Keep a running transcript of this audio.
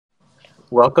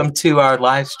Welcome to our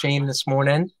live stream this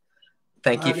morning.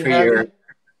 Thank you Glad to for have your you.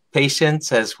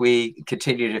 patience as we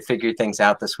continue to figure things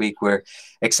out this week. We're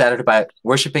excited about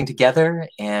worshiping together,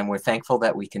 and we're thankful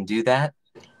that we can do that.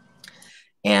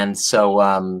 And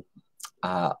so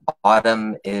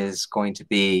Autumn is going to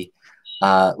be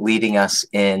leading us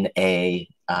in a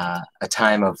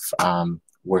time of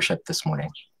worship this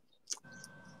morning.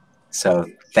 So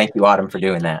thank you, Autumn, for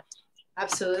doing that.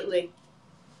 Absolutely.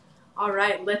 All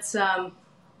right, let's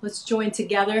join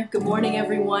together. Good morning,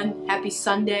 everyone. Happy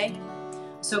Sunday.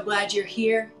 So glad you're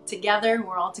here together.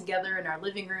 We're all together in our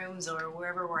living rooms or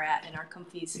wherever we're at in our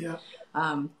comfies. Yeah.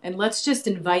 And let's just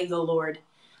invite the Lord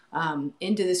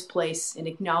into this place and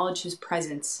acknowledge his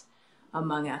presence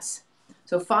among us.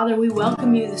 So, Father, we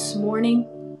welcome you this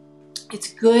morning.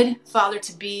 It's good, Father,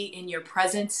 to be in your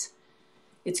presence.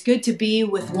 It's good to be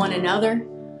with one another.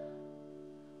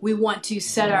 We want to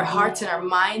set our hearts and our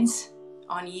minds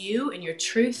on you and your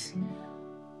truth.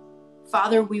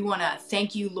 Father, we want to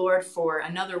thank you, Lord, for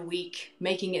another week,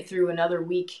 making it through another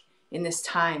week in this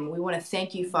time. We want to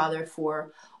thank you, Father,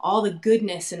 for all the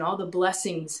goodness and all the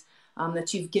blessings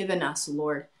that you've given us,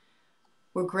 Lord.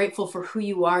 We're grateful for who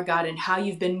you are, God, and how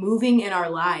you've been moving in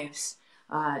our lives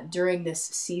during this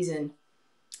season.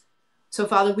 So,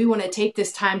 Father, we want to take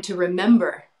this time to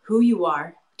remember who you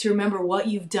are, to remember what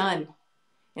you've done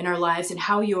in our lives and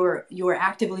how you're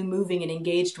actively moving and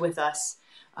engaged with us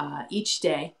each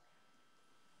day.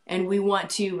 And we want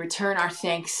to return our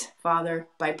thanks, Father,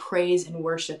 by praise and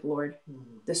worship, Lord,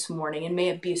 this morning. And may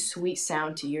it be a sweet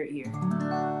sound to your ear.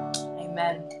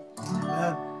 Amen.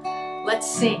 Amen.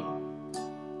 Let's sing.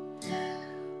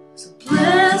 So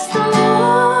bless the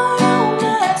Lord, oh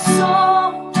my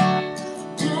soul,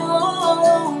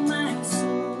 oh my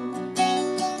soul.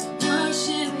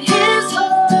 Worship his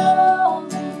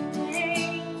holy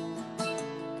name.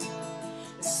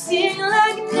 Sing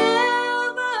like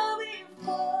never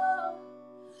before.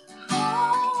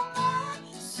 Oh my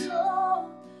soul,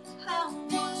 I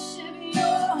worship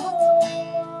your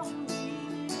holy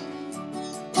name.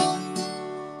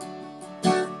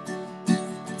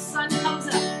 The sun comes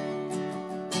up.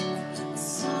 The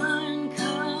sun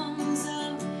comes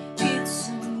up. It's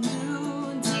a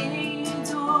new day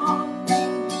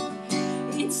dawning.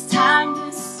 It's time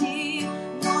to sing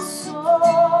your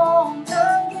song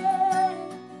again.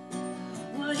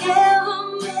 Whatever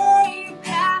may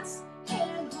pass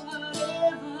and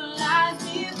whatever lies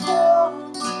before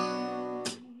me.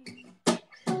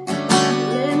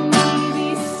 Let me be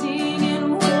singing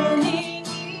when the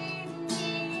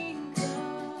evening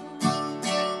comes.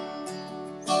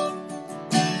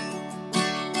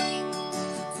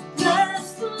 Bless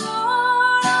the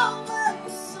Lord, oh my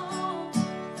soul,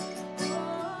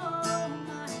 oh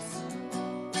my soul.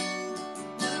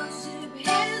 Worship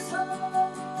his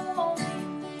holy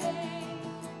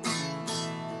name.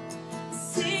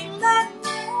 Sing like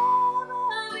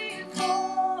never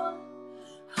before.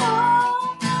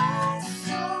 Oh my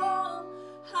soul,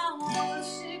 I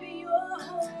worship your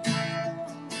holy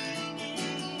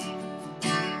name.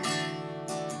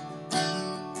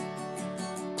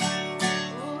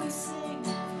 Oh, we sing,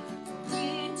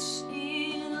 rich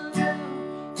in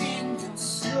love and you're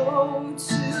slow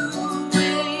to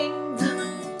anger.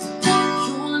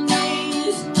 Your name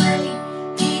is great,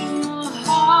 and your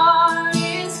heart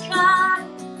is kind.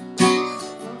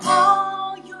 For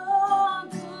all your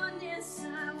goodness, I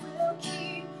will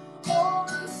keep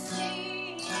on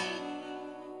singing.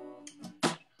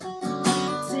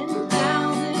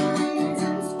 10,000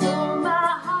 reasons for my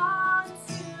heart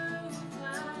to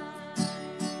find.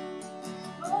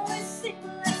 Oh, we sing,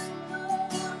 bless the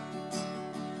Lord.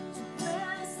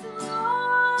 Bless the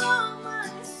Lord, oh my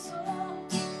soul,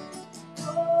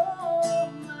 oh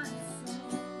my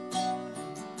soul.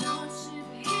 Worship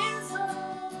his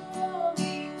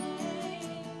holy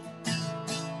name.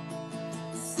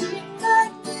 Sing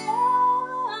like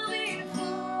never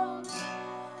before.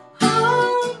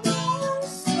 Oh my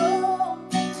soul,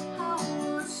 I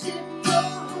worship your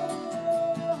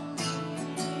holy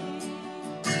name.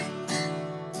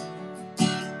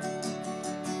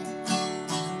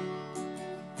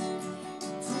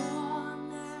 Dawn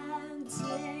and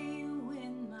day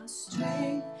when my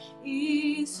strength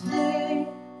is failing,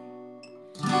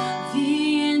 the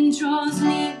end draws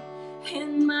near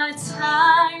and my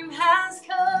time has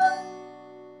come.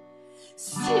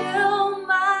 Still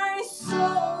my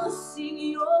soul sing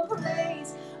your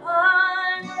praise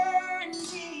unending.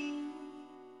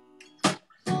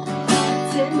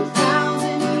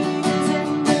 10,000 years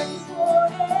and then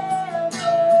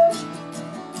forever.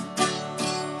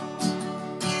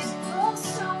 Oh,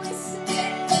 so we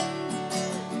sing,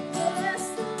 bless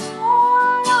the Lord.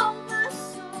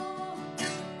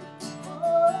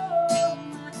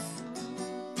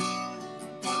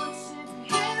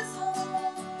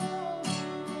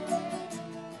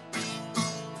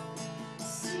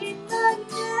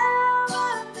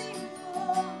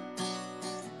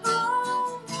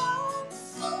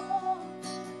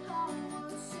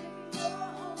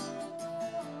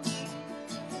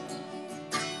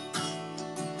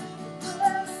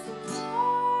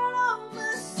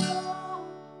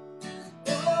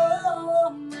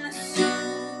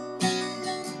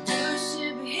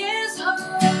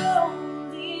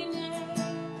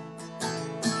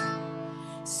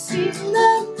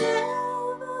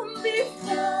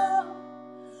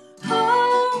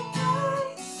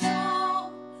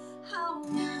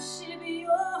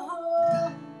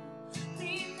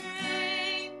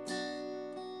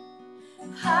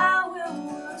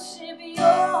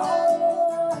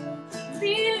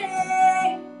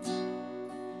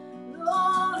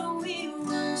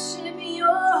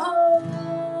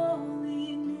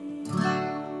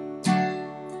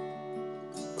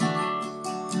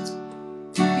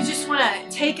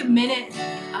 take a minute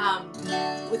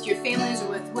with your families or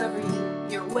with whoever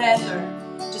you're with,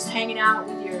 or just hanging out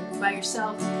by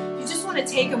yourself. You just want to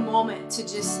take a moment to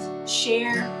just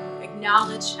share,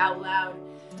 acknowledge out loud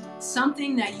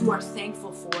something that you are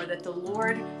thankful for that the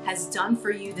Lord has done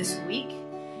for you this week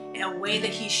in a way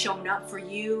that He's shown up for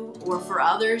you or for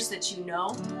others that you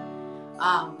know.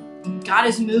 God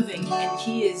is moving and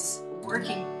He is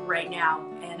working right now,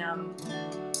 and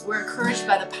we're encouraged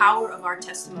by the power of our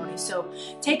testimony. So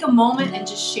take a moment and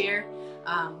just share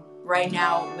right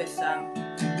now with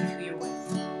who you're with.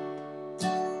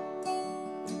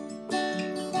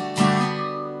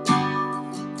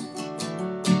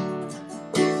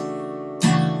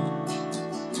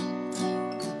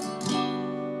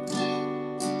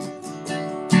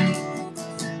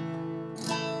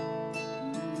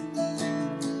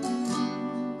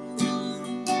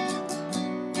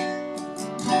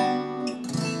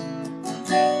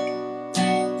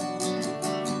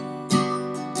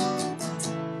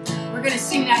 We're going to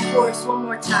sing that chorus one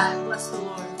more time. Bless the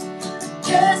Lord.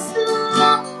 Bless the Lord,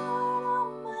 oh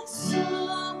my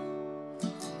soul.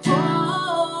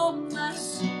 Oh, my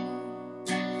soul.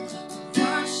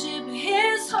 Worship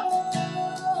His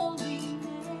holy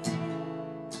name.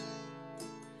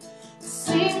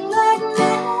 Sing like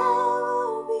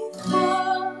never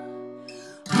before.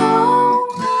 Oh,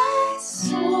 my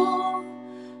soul.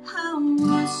 I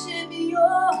worship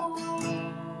Your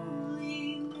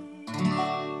holy name.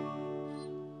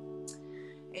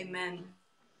 Amen.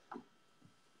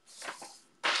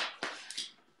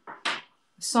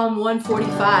 Psalm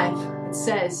 145, it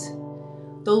says,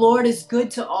 "The Lord is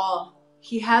good to all.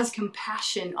 He has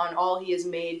compassion on all He has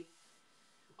made.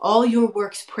 All Your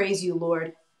works praise You,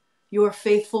 Lord. Your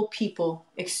faithful people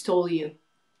extol You.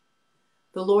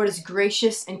 The Lord is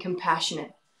gracious and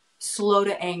compassionate, slow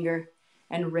to anger,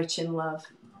 and rich in love."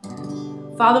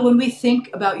 Father, when we think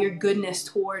about Your goodness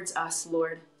towards us,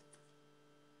 Lord,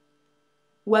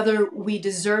 whether we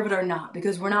deserve it or not,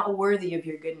 because we're not worthy of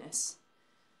Your goodness,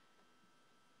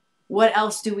 what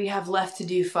else do we have left to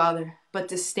do, Father, but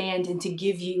to stand and to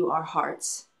give You our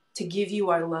hearts, to give You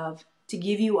our love, to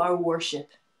give You our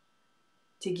worship,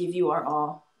 to give You our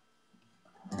all.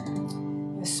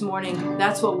 This morning,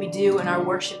 that's what we do in our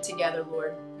worship together,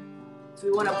 Lord. So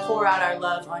we want to pour out our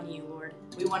love on You, Lord.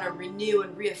 We want to renew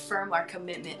and reaffirm our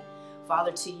commitment,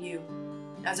 Father, to You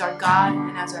as our God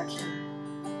and as our King.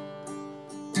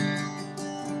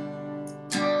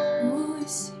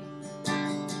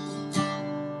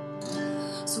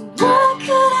 So what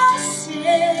could I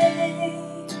say?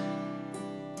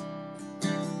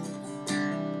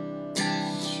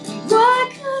 What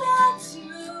could I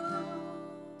do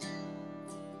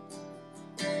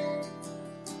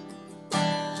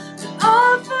to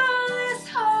offer this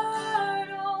heart,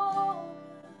 oh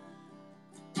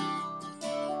God,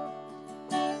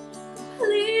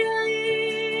 completely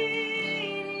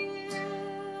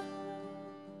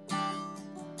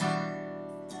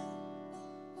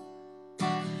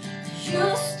You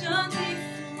stood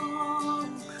before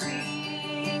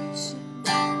creation,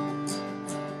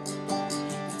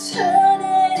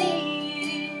 eternity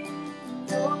in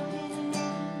Your hand.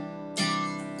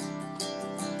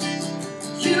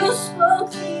 You spoke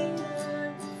the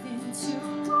earth into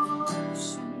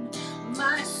motion.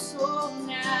 My soul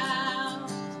now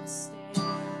stands.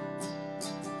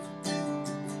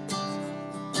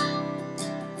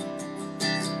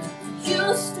 You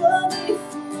stood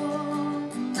before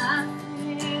my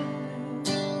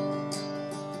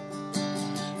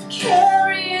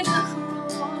carry the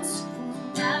cross for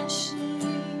my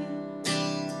shame.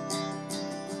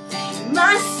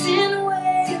 My sin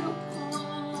weighed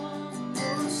upon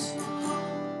Your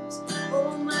shoulders.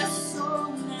 Oh, my soul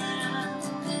now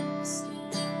stands.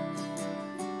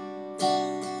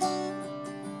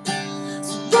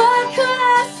 So what could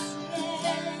I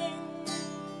say?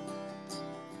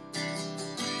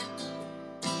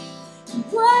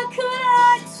 What could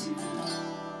I do?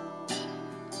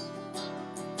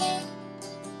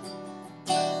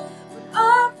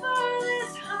 Offer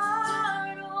this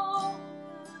heart, oh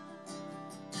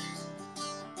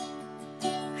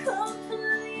God,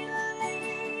 completely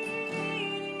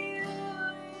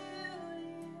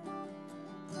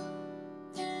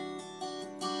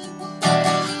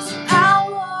So I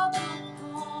walk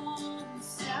upon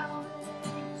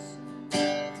salvation.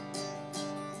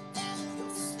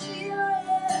 Your Spirit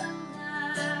and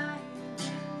light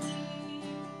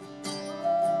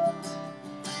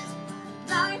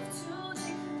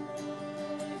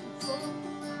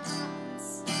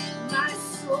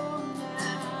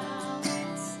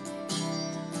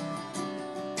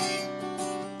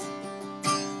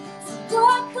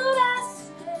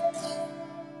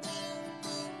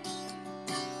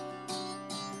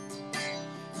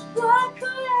What could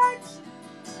I do?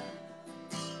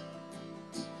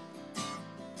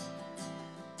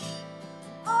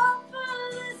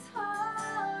 Offer this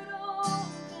heart, oh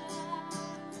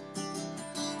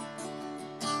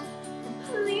God,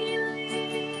 completely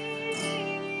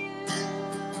used.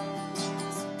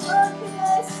 What could I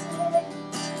say?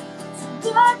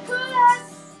 What could I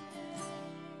say?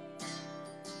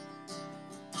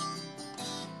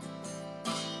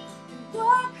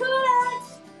 What could I do?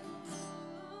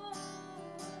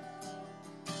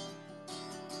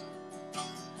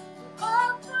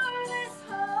 Offer this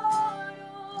heart,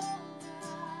 oh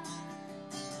God,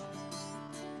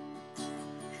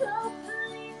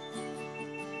 completely.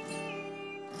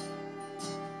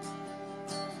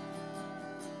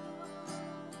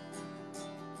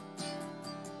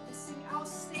 Sing, I'll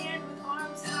stand with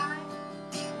arms high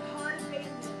and heart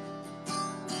abandoned.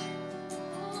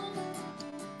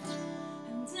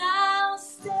 And I'll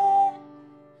stand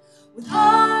with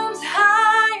arms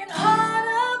high and heart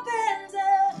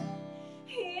abandoned,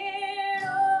 in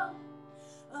awe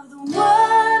of the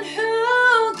one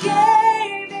who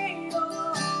gave it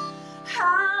all.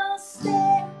 I'll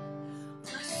stand,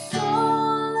 my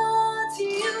soul unto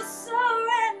you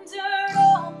surrendered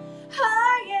all.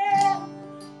 I am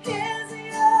His,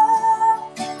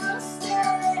 yours. I'll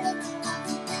stand, and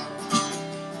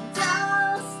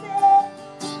I'll stand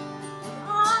with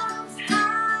arms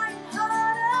high and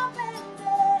heart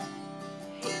abandoned,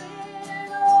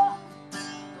 in awe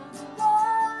of the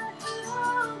one who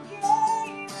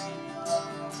gave it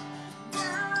all.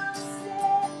 I'll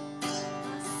stand,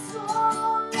 my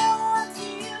soul unto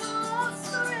you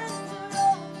surrendered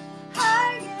all. I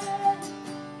am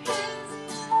His,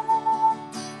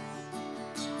 yours.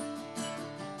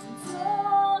 And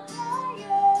all I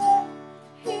am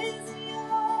His,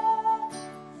 yours.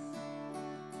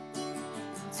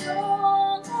 And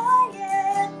all I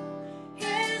am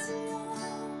is yours.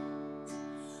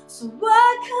 So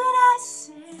what could I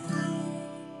say?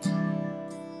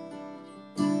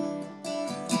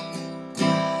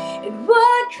 And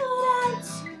what could I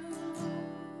do?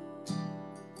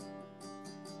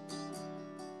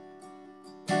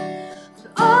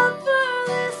 But offer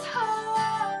this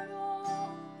heart,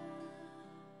 oh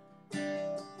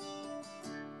God,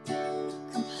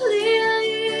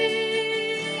 completely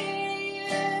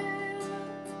used.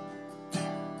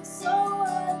 So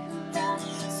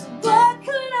what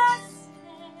could I say?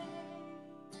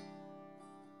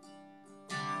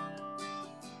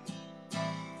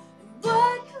 And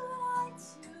what could I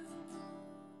do?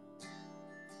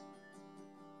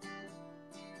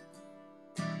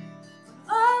 But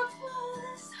offer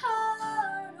this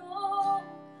heart, oh God,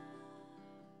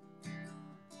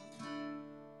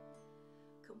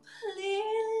 completely.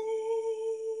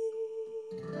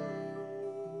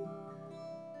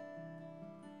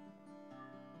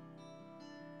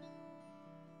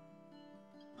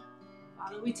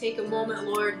 Father, we take a moment,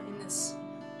 Lord, in this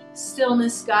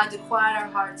stillness, God, to quiet our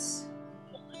hearts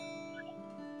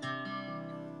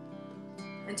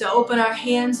and to open our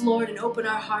hands, Lord, and open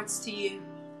our hearts to you.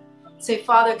 Say,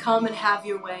 Father, come and have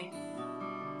your way.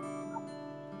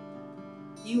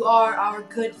 You are our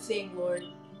good thing, Lord.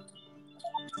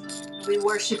 We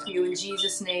worship you in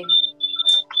Jesus' name.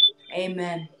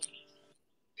 Amen.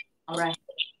 All right.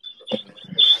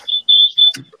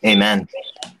 Amen.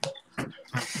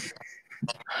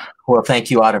 Well, thank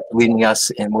you, Otter, for leading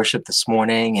us in worship this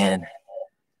morning. And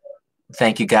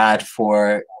thank you, God,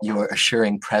 for your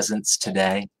assuring presence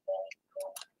today.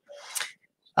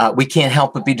 We can't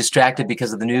help but be distracted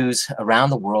because of the news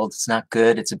around the world. It's not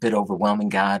good. It's a bit overwhelming,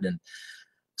 God. And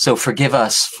so forgive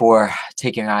us for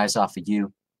taking our eyes off of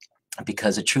you,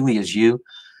 because it truly is you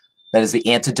that is the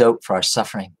antidote for our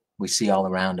suffering we see all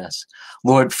around us.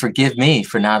 Lord, forgive me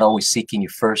for not always seeking you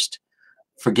first.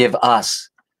 Forgive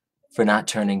us for not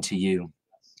turning to you.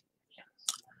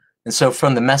 And so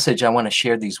from the message, I want to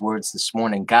share these words this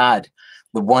morning. God,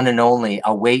 the one and only,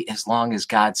 I'll wait as long as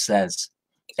God says.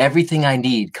 Everything I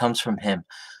need comes from him,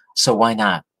 so why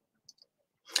not?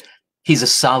 He's a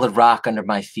solid rock under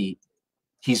my feet.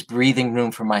 He's breathing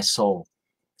room for my soul.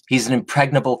 He's an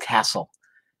impregnable castle,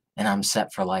 and I'm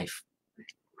set for life.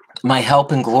 My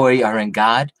help and glory are in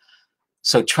God,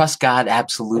 so trust God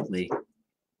absolutely.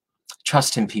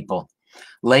 Trust him, people.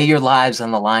 Lay your lives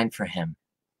on the line for him.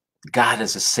 God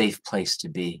is a safe place to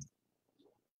be.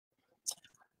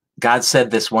 God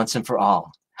said this once and for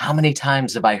all. How many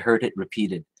times have I heard it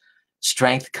repeated?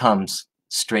 Strength comes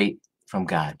straight from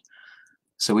God.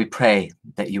 So we pray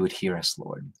that you would hear us,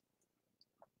 Lord.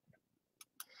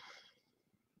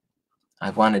 I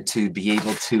wanted to be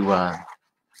able to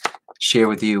share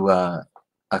with you a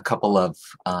couple of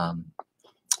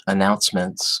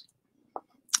announcements.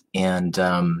 And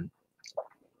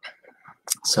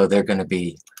so they're going to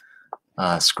be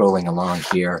scrolling along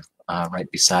here right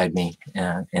beside me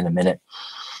in a minute.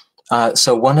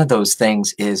 So one of those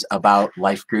things is about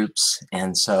life groups.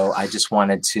 And so I just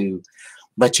wanted to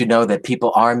let you know that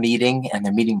people are meeting, and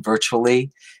they're meeting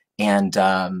virtually. And,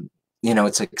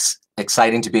 it's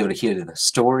exciting to be able to hear the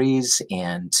stories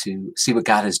and to see what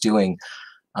God is doing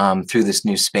through this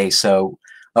new space. So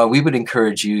we would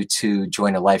encourage you to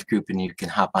join a life group, and you can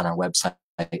hop on our website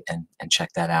and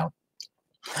check that out.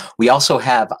 We also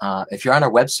have, if you're on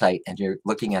our website and you're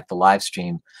looking at the live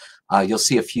stream, you'll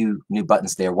see a few new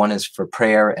buttons there. One is for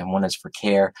prayer and one is for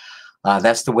care.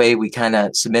 That's the way we kind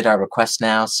of submit our requests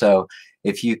now. So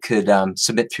if you could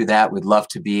submit through that, we'd love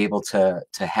to be able to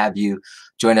have you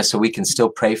join us so we can still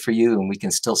pray for you and we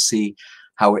can still see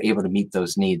how we're able to meet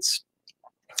those needs.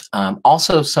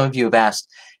 Also, some of you have asked,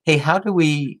 hey, how can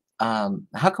we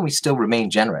still remain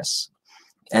generous?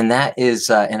 And that is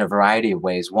in a variety of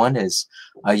ways. One is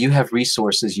you have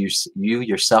resources. You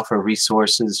yourself are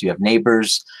resources. You have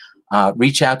neighbors.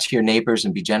 Reach out to your neighbors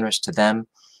and be generous to them.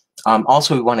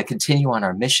 Also, we want to continue on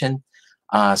our mission.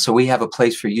 So we have a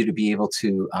place for you to be able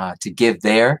to give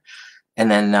there.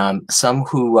 And then some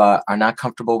who are not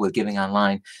comfortable with giving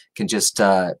online can just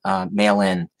mail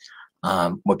in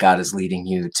what God is leading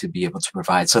you to be able to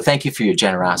provide. So thank you for your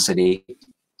generosity.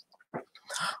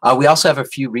 We also have a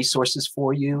few resources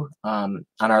for you on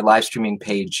our live streaming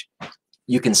page.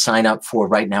 You can sign up for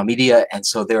Right Now Media. And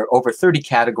so there are over 30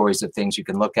 categories of things you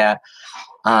can look at.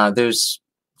 There's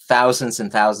thousands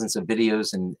and thousands of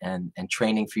videos and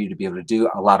training for you to be able to do.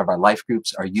 A lot of our life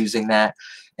groups are using that,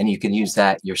 and you can use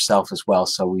that yourself as well.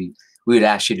 So we would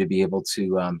ask you to be able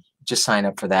to just sign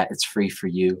up for that. It's free for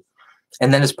you.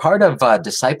 And then as part of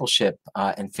discipleship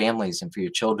and families and for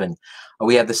your children,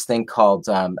 we have this thing called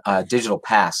Digital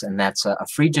Pass, and that's a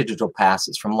free digital pass.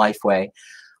 It's from Lifeway.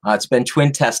 It's been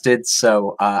twin tested,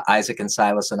 so Isaac and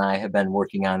Silas and I have been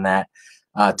working on that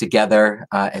together.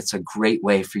 It's a great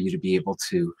way for you to be able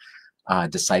to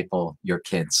disciple your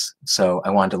kids. So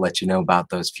I wanted to let you know about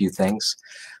those few things.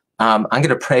 I'm going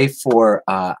to pray for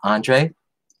Andre,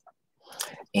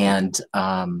 and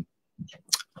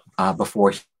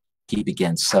before he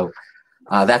begins. So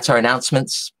that's our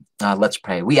announcements. Let's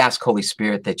pray. We ask, Holy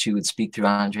Spirit, that you would speak through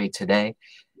Andre today,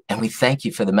 and we thank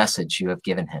you for the message you have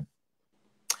given him.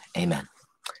 Amen.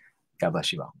 God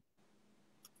bless you all.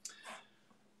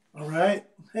 All right.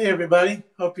 Hey, everybody.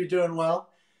 Hope you're doing well.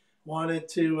 Wanted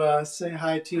to say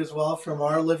hi to you as well from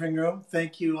our living room.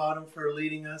 Thank you, Autumn, for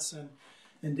leading us.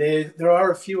 And Dave, there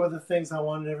are a few other things I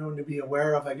wanted everyone to be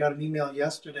aware of. I got an email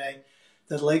yesterday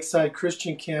that Lakeside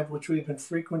Christian Camp, which we've been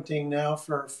frequenting now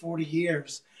for 40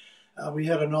 years, we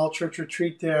had an all-church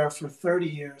retreat there for 30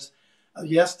 years.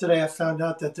 Yesterday, I found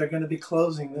out that they're going to be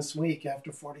closing this week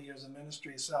after 40 years of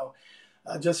ministry. So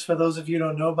just for those of you who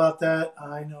don't know about that,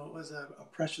 I know it was a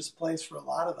precious place for a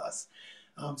lot of us.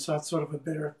 So that's sort of a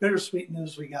bittersweet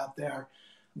news we got there,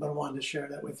 but I wanted to share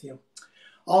that with you.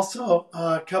 Also,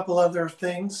 a couple other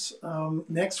things.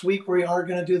 Next week, we are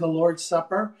going to do the Lord's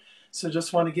Supper. So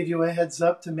just want to give you a heads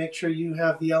up to make sure you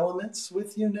have the elements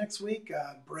with you next week,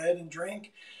 bread and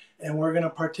drink. And we're going to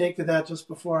partake of that just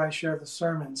before I share the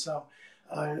sermon. So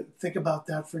think about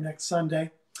that for next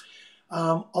Sunday.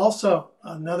 Also,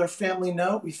 another family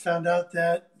note, we found out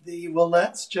that the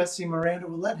Willettes, Jessie Miranda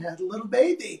Willette, had a little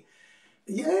baby.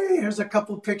 Yay! Here's a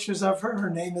couple pictures of her. Her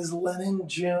name is Lennon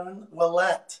June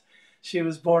Willette. She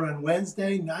was born on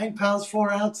Wednesday, 9 pounds,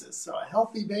 4 ounces. So a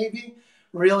healthy baby.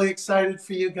 Really excited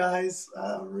for you guys.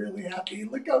 Really happy.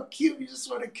 Look how cute. You just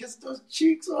want to kiss those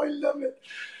cheeks. Oh, I love it.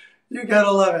 You got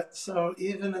to love it. So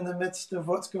even in the midst of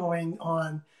what's going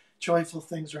on, joyful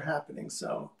things are happening.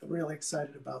 So really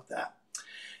excited about that.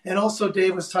 And also,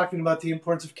 Dave was talking about the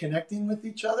importance of connecting with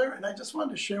each other. And I just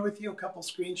wanted to share with you a couple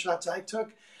screenshots I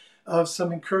took of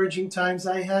some encouraging times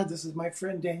I had. This is my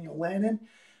friend Daniel Lannon.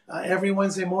 Every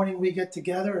Wednesday morning we get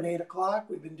together at 8 o'clock.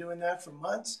 We've been doing that for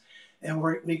months. And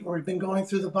we've been going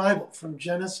through the Bible from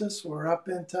Genesis. We're up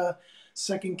into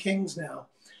 2 Kings now.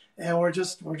 And we're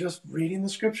just reading the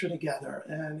scripture together.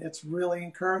 And it's really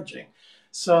encouraging.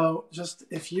 So just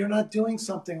if you're not doing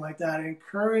something like that, I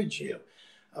encourage you.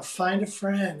 Find a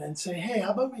friend and say, hey,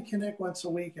 how about we connect once a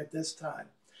week at this time?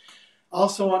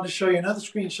 Also wanted to show you another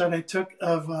screenshot I took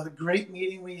of the great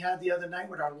meeting we had the other night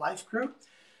with our life group.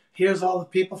 Here's all the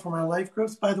people from our life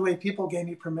groups. By the way, people gave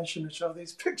me permission to show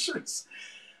these pictures.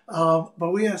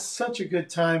 But we had such a good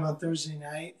time on Thursday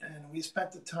night, and we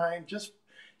spent the time just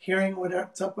hearing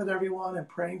what's up with everyone and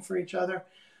praying for each other.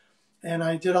 And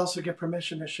I did also get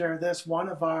permission to share this. One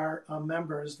of our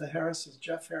members, the Harrises,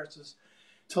 Jeff Harris's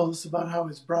told us about how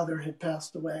his brother had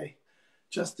passed away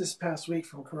just this past week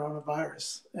from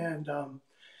coronavirus. And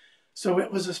so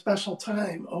it was a special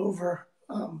time over,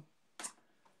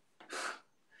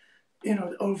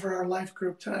 over our life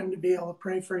group time to be able to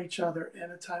pray for each other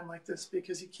in a time like this,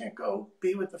 because he can't go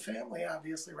be with the family,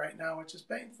 obviously, right now, which is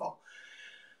painful.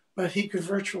 But he could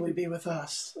virtually be with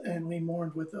us, and we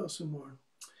mourned with those who mourn.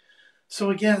 So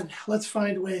again, let's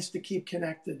find ways to keep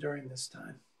connected during this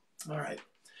time. All right.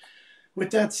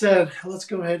 With that said, let's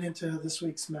go ahead into this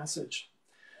week's message.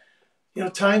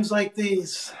 Times like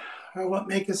these are what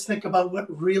make us think about what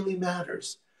really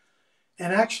matters,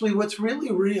 and actually what's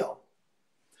really real.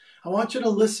 I want you to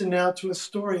listen now to a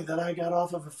story that I got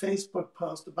off of a Facebook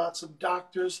post about some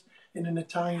doctors in an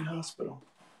Italian hospital.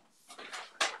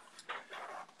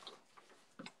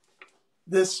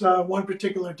 This one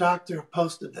particular doctor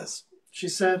posted this. She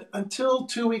said, "Until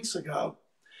 2 weeks ago,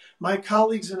 my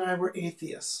colleagues and I were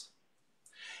atheists.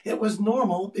 It was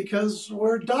normal because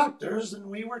we're doctors and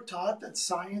we were taught that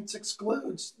science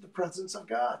excludes the presence of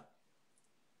God.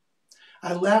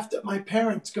 I laughed at my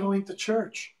parents going to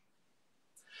church.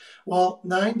 Well,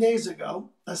 9 days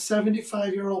ago, a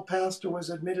 75-year-old pastor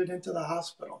was admitted into the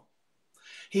hospital.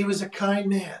 He was a kind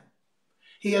man.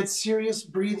 He had serious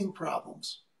breathing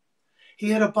problems. He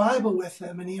had a Bible with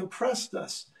him, and he impressed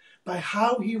us by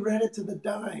how he read it to the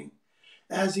dying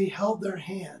as he held their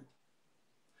hand.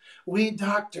 We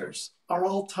doctors are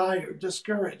all tired,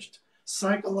 discouraged,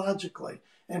 psychologically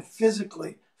and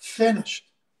physically finished.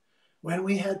 When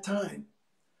we had time,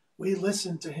 we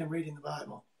listened to him reading the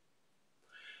Bible.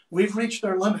 We've reached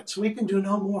our limits. We can do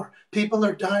no more. People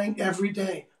are dying every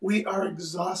day. We are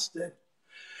exhausted.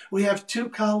 We have 2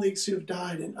 colleagues who've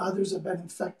died and others have been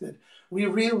infected. We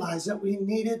realized that we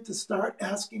needed to start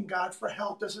asking God for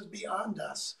help. This is beyond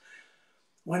us.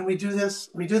 When we do this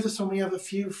when we have a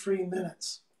few free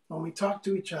minutes, when we talk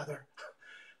to each other.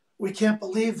 We can't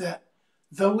believe that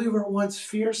though we were once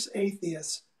fierce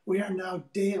atheists, we are now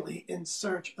daily in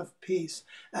search of peace,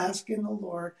 asking the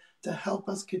Lord to help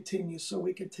us continue so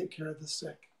we can take care of the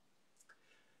sick."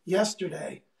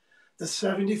 Yesterday, the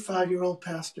 75-year-old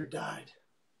pastor died.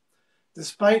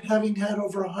 Despite having had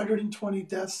over 120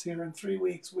 deaths here in 3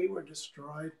 weeks, we were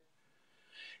destroyed.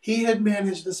 He had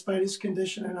managed, despite his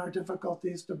condition and our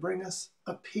difficulties, to bring us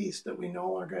a peace that we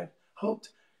no longer had hoped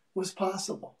was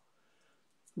possible.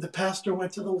 The pastor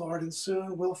went to the Lord, and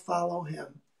soon we'll follow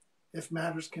him if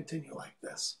matters continue like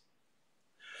this.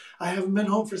 I haven't been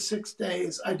home for 6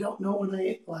 days. I don't know when I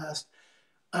ate last.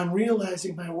 I'm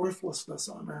realizing my worthlessness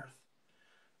on earth.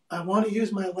 I want to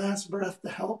use my last breath to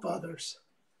help others.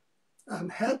 I'm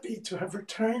happy to have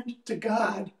returned to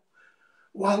God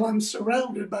while I'm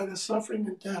surrounded by the suffering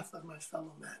and death of my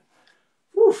fellow men.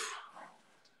 Whew.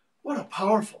 What a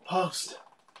powerful post.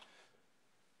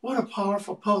 What a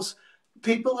powerful post.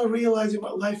 People are realizing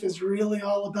what life is really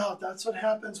all about. That's what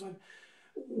happens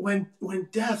when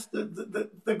death,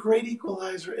 the great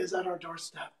equalizer, is at our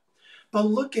doorstep. But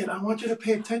I want you to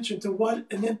pay attention to what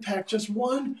an impact just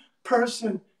one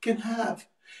person can have.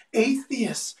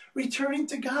 Atheists returning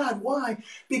to God. Why?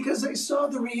 Because they saw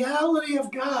the reality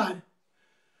of God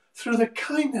through the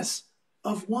kindness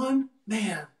of one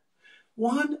man,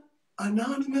 one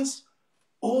anonymous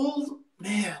old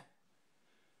man.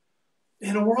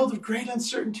 In a world of great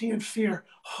uncertainty and fear,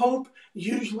 hope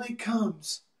usually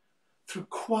comes through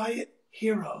quiet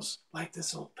heroes like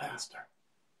this old pastor.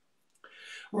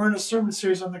 We're in a sermon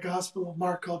series on the Gospel of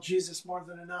Mark called Jesus More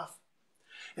Than Enough.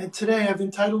 And today I've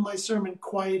entitled my sermon,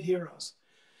 Quiet Heroes.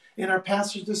 In our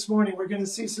passage this morning, we're going to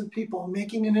see some people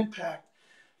making an impact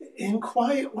in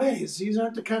quiet ways. These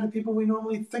aren't the kind of people we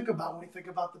normally think about when we think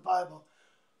about the Bible.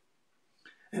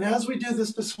 And as we do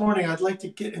this morning, I'd like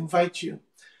to invite you.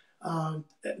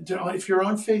 If you're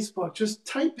on Facebook, just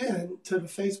type in to the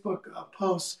Facebook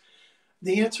posts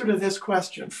the answer to this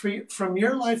question. From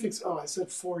your life I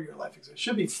said for your life experience. It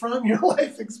should be from your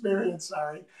life experience,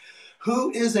 sorry.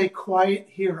 Who is a quiet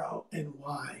hero and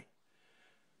why?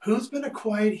 Who's been a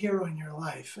quiet hero in your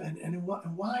life? And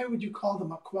why would you call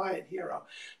them a quiet hero?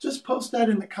 Just post that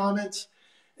in the comments.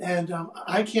 And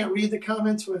I can't read the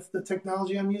comments with the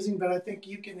technology I'm using, but I think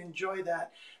you can enjoy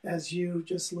that as you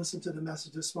just listen to the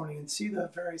message this morning and see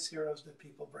the various heroes that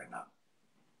people bring up.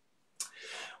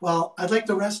 Well, I'd like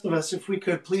the rest of us, if we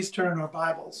could, please turn our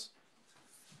Bibles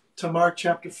to Mark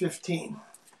chapter 15.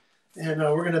 And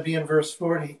we're going to be in verse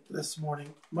 40 this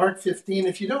morning. Mark 15.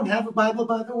 If you don't have a Bible,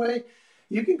 by the way,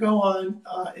 you can go on,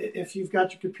 if you've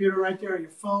got your computer right there or your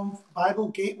phone,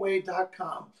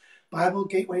 BibleGateway.com.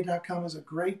 BibleGateway.com is a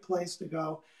great place to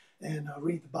go and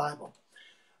read the Bible.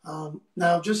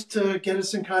 Now, just to get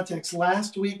us in context,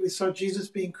 last week we saw Jesus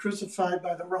being crucified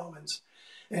by the Romans,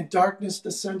 and darkness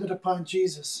descended upon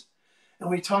Jesus. And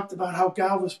we talked about how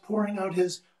God was pouring out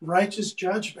his righteous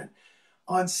judgment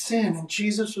on sin, and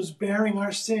Jesus was bearing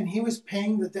our sin. He was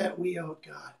paying the debt we owed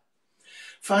God.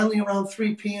 Finally, around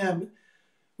 3 p.m.,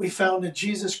 we found that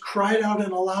Jesus cried out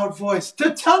in a loud voice,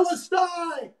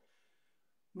 "Tetelestai!"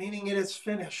 meaning it is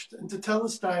finished. And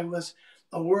tetelestai was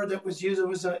a word that was used. It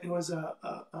was a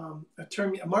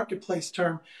term, a marketplace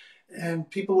term, and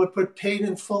people would put paid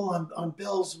in full on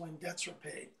bills when debts were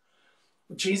paid.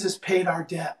 Jesus paid our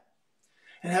debt.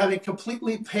 And having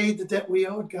completely paid the debt we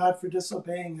owed God for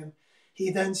disobeying him,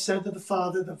 he then said to the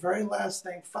Father, the very last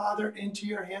thing, "Father, into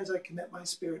your hands I commit my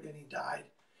spirit," and he died.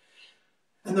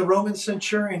 And the Roman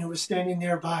centurion who was standing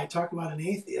nearby, talk about an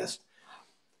atheist,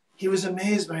 he was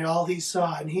amazed by all he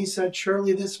saw, and he said,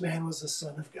 "Surely this man was the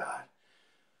Son of God."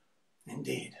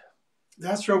 Indeed.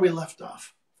 That's where we left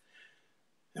off.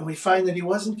 And we find that he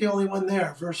wasn't the only one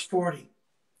there. Verse 40,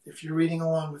 if you're reading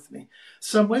along with me.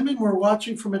 "Some women were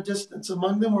watching from a distance.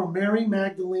 Among them were Mary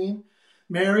Magdalene,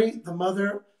 Mary, the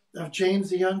mother of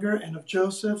James the Younger, and of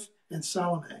Joseph, and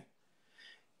Salome.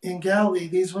 In Galilee,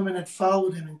 these women had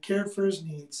followed him and cared for his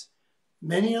needs.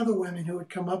 Many other women who had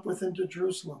come up with him to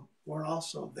Jerusalem were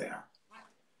also there."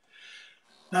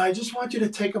 Now, I just want you to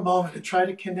take a moment to try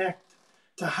to connect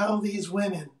to how these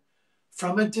women,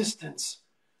 from a distance,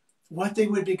 what they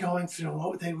would be going through,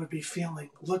 what they would be feeling,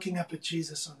 looking up at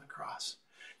Jesus on the cross.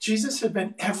 Jesus had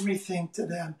been everything to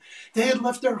them. They had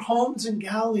left their homes in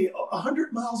Galilee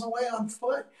 100 miles away on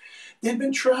foot. They'd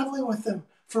been traveling with him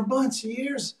for months,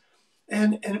 years,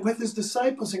 and with his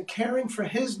disciples and caring for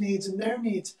his needs and their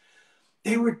needs.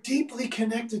 They were deeply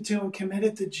connected to and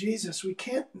committed to Jesus. We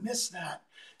can't miss that.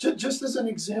 Just as an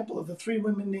example of the 3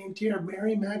 women named here,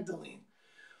 Mary Magdalene.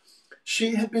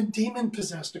 She had been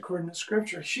demon-possessed, according to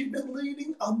Scripture. She'd been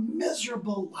leading a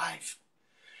miserable life.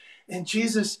 And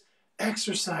Jesus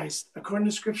exorcised, according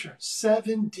to Scripture,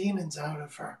 7 demons out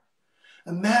of her.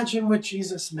 Imagine what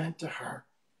Jesus meant to her.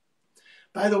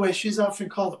 By the way, she's often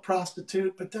called a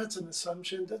prostitute, but that's an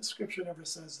assumption. That Scripture never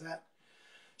says that.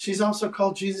 She's also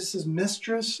called Jesus'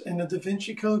 mistress in the Da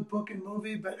Vinci Code book and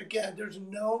movie, but again, there's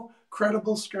no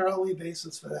credible scholarly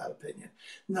basis for that opinion.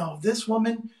 No, this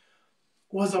woman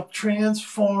was a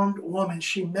transformed woman.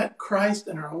 She met Christ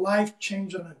and her life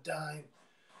changed on a dime.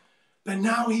 But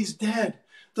now he's dead.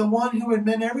 The one who had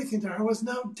meant everything to her was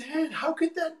now dead. How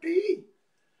could that be?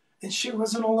 And she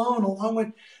wasn't alone. Along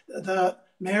with the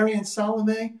Mary and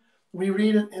Salome, we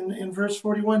read it in verse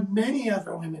 41, many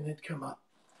other women had come up.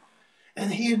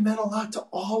 And he had meant a lot to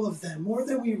all of them, more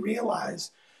than we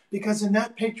realize, because in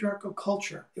that patriarchal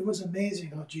culture, it was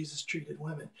amazing how Jesus treated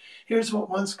women. Here's what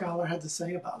one scholar had to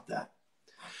say about that.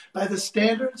 By the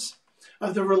standards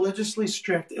of the religiously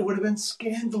strict, it would have been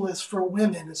scandalous for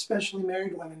women, especially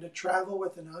married women, to travel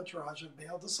with an entourage of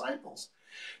male disciples.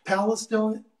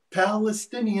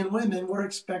 Palestinian women were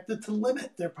expected to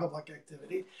limit their public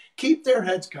activity, keep their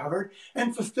heads covered,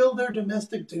 and fulfill their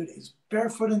domestic duties,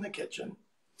 barefoot in the kitchen.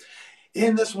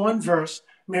 In this one verse,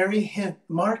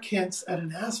 Mark hints at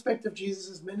an aspect of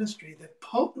Jesus' ministry that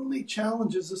potently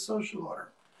challenges the social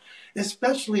order,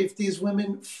 especially if these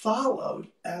women followed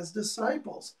as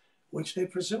disciples, which they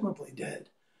presumably did.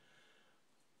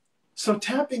 So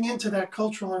tapping into that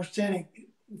cultural understanding,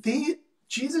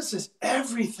 Jesus is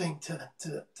everything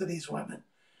to these women.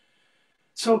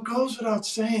 So it goes without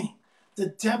saying, the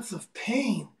depth of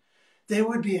pain they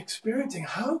would be experiencing.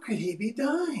 How could he be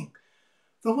dying?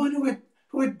 The one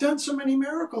who had done so many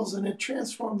miracles and had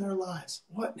transformed their lives.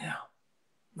 What now?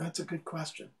 That's a good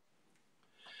question.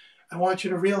 I want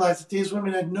you to realize that these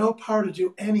women had no power to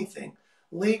do anything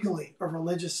legally or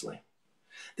religiously.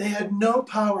 They had no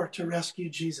power to rescue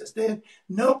Jesus. They had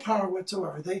no power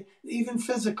whatsoever. Even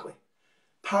physically,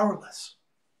 powerless.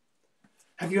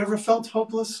 Have you ever felt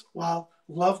hopeless while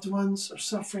loved ones are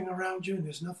suffering around you and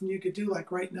there's nothing you could do,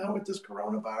 like right now with this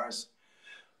coronavirus?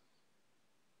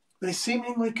 They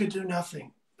seemingly could do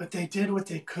nothing, but they did what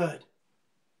they could,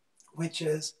 which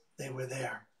is they were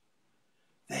there.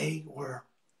 They were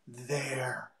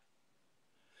there.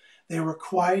 They were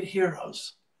quiet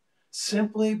heroes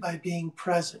simply by being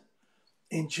present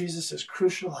in Jesus'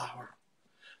 crucial hour.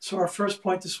 So our first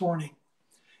point this morning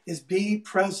is be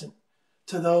present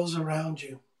to those around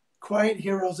you. Quiet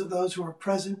heroes are those who are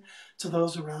present to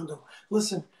those around them.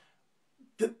 Listen,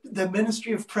 the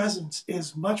ministry of presence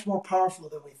is much more powerful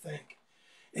than we think.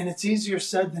 And it's easier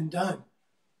said than done.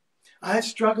 I've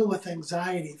struggled with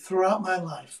anxiety throughout my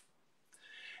life.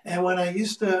 And when I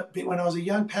was a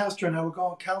young pastor and I would go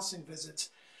on counseling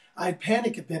visits, I'd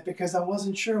panic a bit because I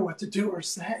wasn't sure what to do or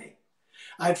say.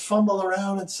 I'd fumble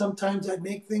around, and sometimes I'd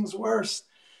make things worse.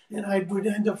 And I would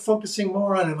end up focusing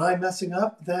more on, am I messing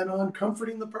up, than on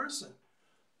comforting the person.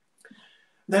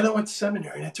 Then I went to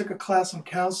seminary and I took a class on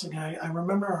counseling. I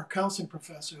remember our counseling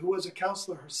professor, who was a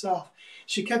counselor herself,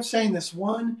 she kept saying this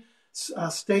one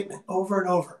statement over and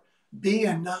over: be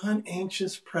a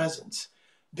non-anxious presence.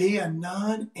 Be a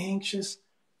non-anxious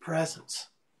presence.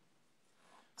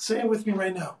 Say it with me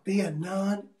right now. Be a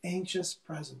non-anxious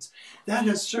presence. That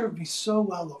has served me so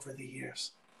well over the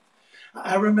years.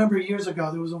 I remember years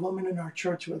ago, there was a woman in our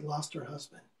church who had lost her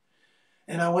husband.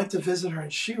 And I went to visit her,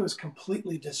 and she was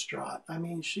completely distraught. I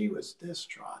mean, she was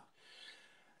distraught.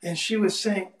 And she was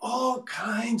saying all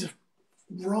kinds of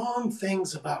wrong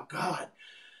things about God.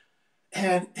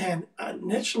 And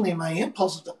initially, my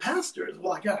impulse as a pastor is,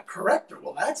 well, I got to correct her.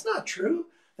 Well, that's not true.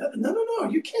 No,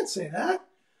 you can't say that.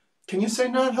 Can you say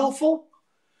not helpful?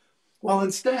 Well,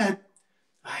 instead,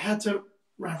 I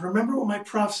remember what my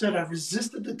prof said. I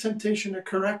resisted the temptation to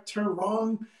correct her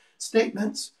wrong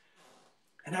statements.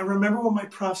 And I remember what my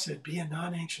prof said: be a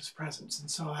non-anxious presence. And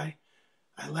so I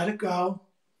let it go,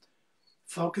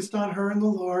 focused on her and the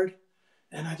Lord,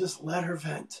 and I just let her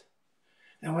vent.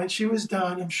 And when she was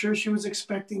done, I'm sure she was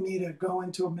expecting me to go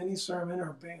into a mini sermon or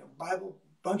a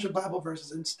bunch of Bible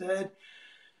verses. Instead,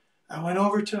 I went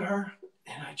over to her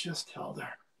and I just held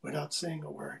her without saying a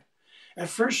word. At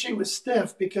first, she was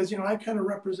stiff because, I kind of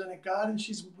represented God, and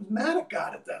she was mad at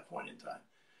God at that point in time.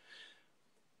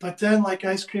 But then, like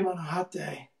ice cream on a hot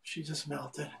day, she just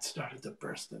melted and started to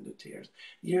burst into tears.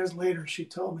 Years later, she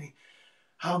told me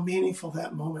how meaningful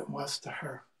that moment was to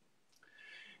her.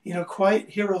 Quiet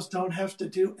heroes don't have to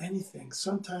do anything.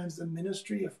 Sometimes the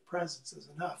ministry of presence is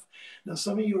enough. Now,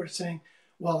 some of you are saying,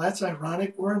 well, that's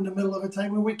ironic. We're in the middle of a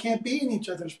time where we can't be in each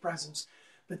other's presence.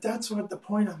 But that's what the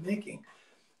point I'm making.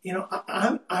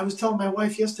 I was telling my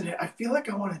wife yesterday, I feel like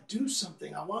I want to do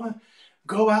something. I want to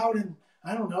go out and,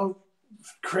 I don't know,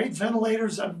 create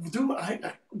ventilators. And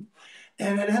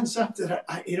it ends up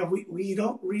that we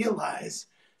don't realize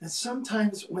that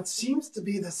sometimes what seems to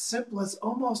be the simplest,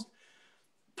 almost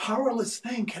powerless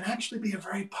thing can actually be a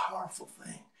very powerful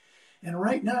thing. And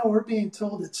right now we're being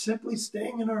told that simply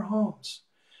staying in our homes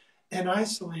and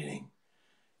isolating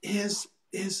is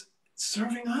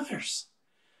serving others.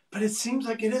 But it seems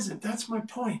like it isn't. That's my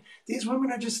point. These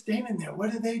women are just standing there.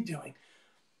 What are they doing?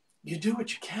 You do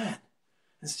what you can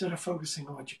instead of focusing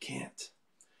on what you can't.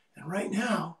 And right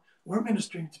now, we're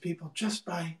ministering to people just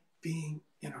by being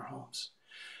in our homes.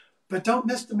 But don't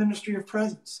miss the ministry of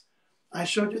presence. I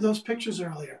showed you those pictures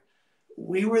earlier.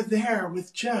 We were there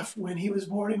with Jeff when he was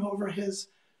mourning over his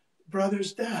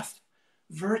brother's death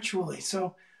virtually.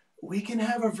 So we can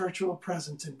have a virtual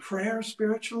presence in prayer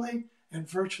spiritually and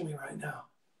virtually right now.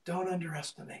 Don't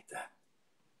underestimate that.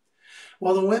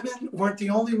 Well, the women weren't the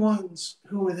only ones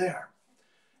who were there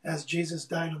as Jesus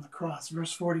died on the cross.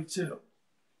 Verse 42.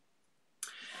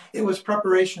 It was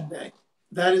preparation day.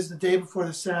 That is the day before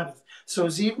the Sabbath. So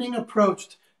as evening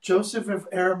approached, Joseph of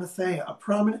Arimathea, a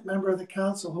prominent member of the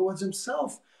council who was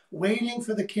himself waiting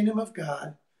for the kingdom of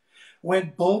God,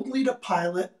 went boldly to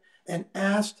Pilate and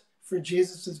asked for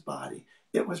Jesus' body.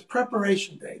 It was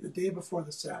preparation day, the day before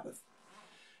the Sabbath.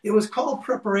 It was called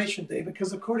preparation day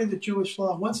because according to Jewish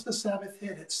law, once the Sabbath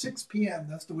hit at 6 p.m.,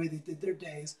 that's the way they did their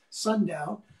days,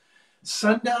 sundown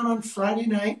on Friday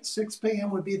night, 6 p.m.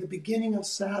 would be the beginning of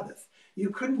Sabbath. You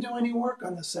couldn't do any work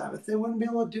on the Sabbath. They wouldn't be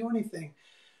able to do anything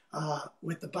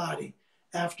with the body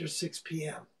after 6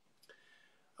 p.m.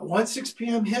 Once 6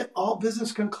 p.m. hit, all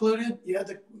business concluded. You had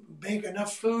to make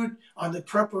enough food on the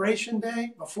preparation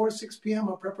day before 6 p.m.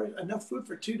 Enough food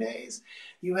for 2 days.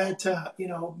 You had to,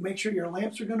 make sure your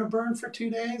lamps were going to burn for 2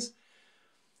 days.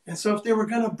 And so if they were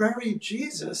going to bury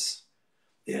Jesus,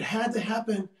 it had to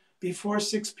happen before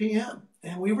 6 p.m.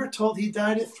 And we were told he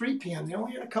died at 3 p.m. They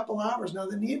only had a couple hours. Now,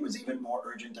 the need was even more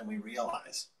urgent than we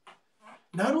realized.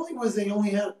 Not only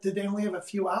did they only have a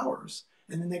few hours,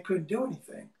 and then they couldn't do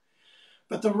anything,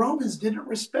 but the Romans didn't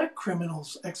respect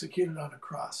criminals executed on a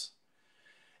cross.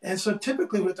 And so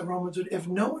typically what the Romans would, if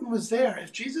no one was there,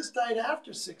 if Jesus died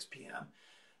after 6 p.m.,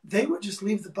 they would just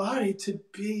leave the body to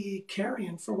be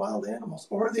carrion for wild animals,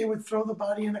 or they would throw the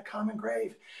body in a common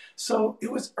grave. So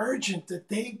it was urgent that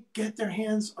they get their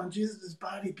hands on Jesus'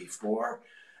 body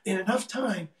in enough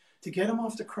time to get him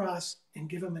off the cross and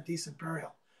give him a decent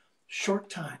burial. Short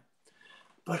time.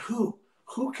 But who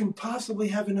can possibly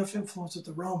have enough influence with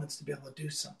the Romans to be able to do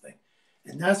something?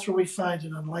 And that's where we find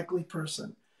an unlikely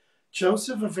person.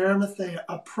 Joseph of Arimathea,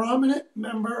 a prominent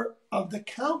member of the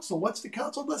council. What's the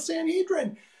council? The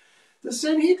Sanhedrin. The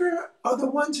Sanhedrin are the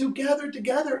ones who gathered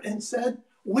together and said,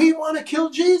 We want to kill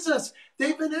Jesus.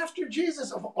 They've been after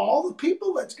Jesus. Of all the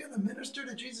people that's going to minister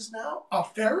to Jesus now, a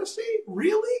Pharisee?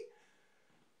 Really?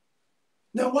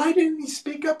 Now, why didn't he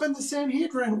speak up in the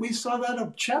Sanhedrin? We saw that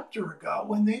a chapter ago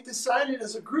when they decided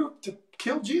as a group to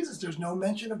kill Jesus. There's no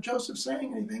mention of Joseph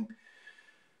saying anything.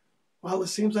 Well, it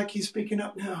seems like he's speaking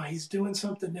up now. He's doing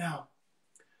something now.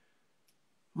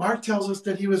 Mark tells us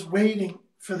that he was waiting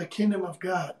for the kingdom of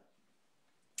God.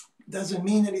 Doesn't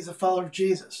mean that he's a follower of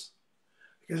Jesus.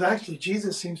 Because actually,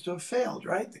 Jesus seems to have failed,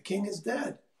 right? The king is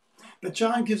dead. But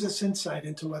John gives us insight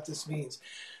into what this means.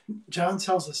 John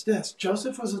tells us this: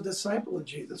 Joseph was a disciple of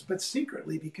Jesus, but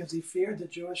secretly because he feared the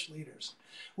Jewish leaders.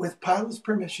 With Pilate's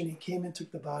permission, he came and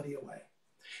took the body away.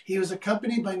 He was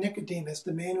accompanied by Nicodemus,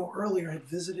 the man who earlier had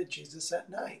visited Jesus at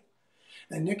night.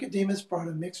 And Nicodemus brought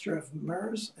a mixture of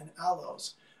myrrh and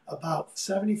aloes, about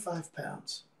 75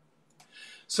 pounds.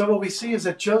 So what we see is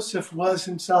that Joseph was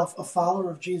himself a follower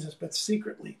of Jesus, but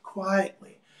secretly,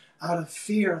 quietly, out of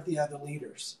fear of the other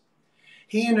leaders.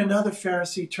 He and another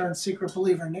Pharisee turned secret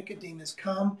believer, Nicodemus,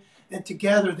 come, and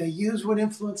together they use what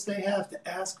influence they have to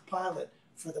ask Pilate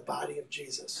for the body of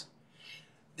Jesus.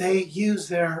 They use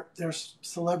their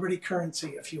celebrity currency,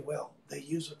 if you will. They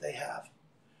use what they have.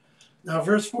 Now,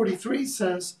 verse 43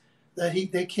 says that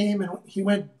they came and he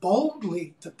went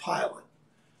boldly to Pilate.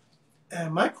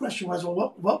 And my question was,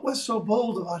 well, what was so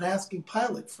bold about asking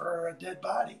Pilate for a dead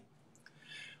body?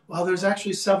 Well, there's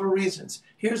actually several reasons.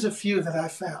 Here's a few that I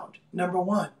found. Number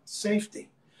one, safety.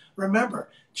 Remember,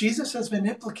 Jesus has been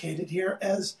implicated here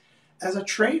as a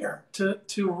traitor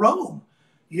to Rome.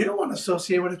 You don't want to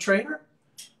associate with a traitor.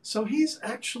 So he's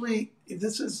actually,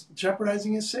 this is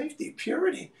jeopardizing his safety,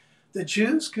 purity. The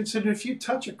Jews consider if you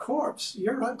touch a corpse,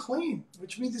 you're unclean,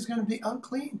 which means he's going to be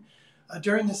unclean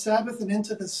during the Sabbath and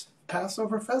into this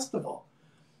Passover festival.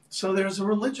 So there's a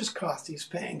religious cost he's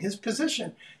paying. His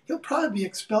position, he'll probably be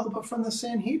expelled from the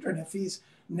Sanhedrin if he's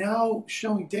now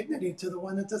showing dignity to the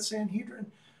one that the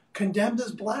Sanhedrin condemned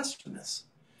as blasphemous.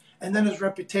 And then his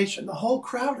reputation. The whole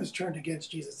crowd is turned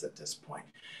against Jesus at this point.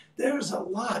 There's a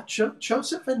lot.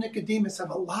 Joseph and Nicodemus have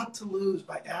a lot to lose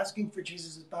by asking for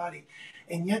Jesus' body,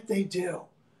 and yet they do.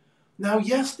 Now,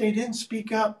 yes, they didn't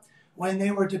speak up when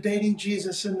they were debating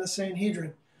Jesus in the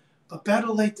Sanhedrin, but better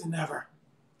late than never.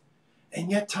 And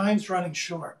yet time's running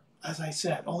short, as I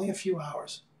said, only a few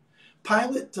hours.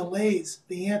 Pilate delays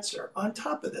the answer. On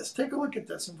top of this, take a look at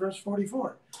this in verse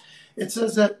 44. It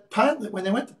says that Pilate, when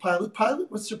they went to Pilate,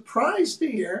 Pilate was surprised to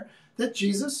hear that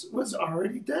Jesus was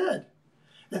already dead.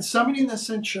 And summoning the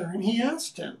centurion, he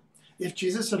asked him if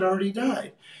Jesus had already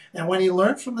died. And when he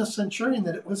learned from the centurion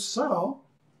that it was so,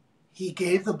 he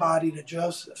gave the body to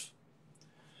Joseph.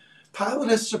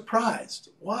 Pilate is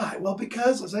surprised. Why? Well,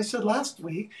 because, as I said last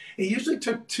week, it usually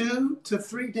took 2 to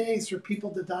 3 days for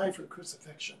people to die for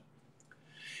crucifixion.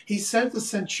 He sent the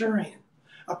centurion,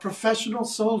 a professional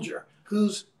soldier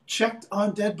who's checked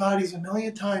on dead bodies a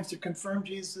million times to confirm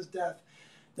Jesus' death.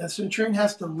 The centurion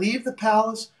has to leave the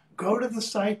palace, go to the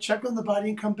site, check on the body,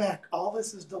 and come back. All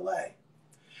this is delay.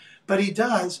 But he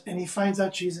does, and he finds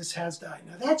out Jesus has died.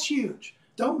 Now, that's huge.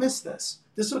 Don't miss this.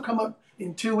 This will come up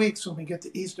in 2 weeks when we get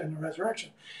to Easter and the resurrection.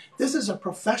 This is a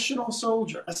professional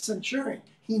soldier, a centurion.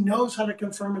 He knows how to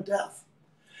confirm a death.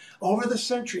 Over the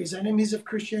centuries, enemies of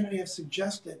Christianity have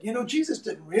suggested, Jesus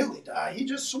didn't really die. He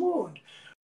just swooned.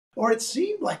 Or it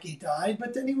seemed like he died,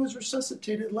 but then he was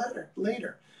resuscitated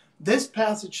later. This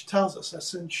passage tells us a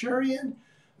centurion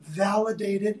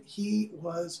validated he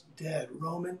was dead,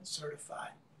 Roman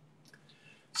certified.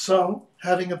 So,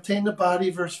 having obtained the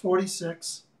body, verse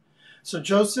 46, so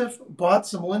Joseph bought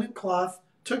some linen cloth,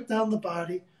 took down the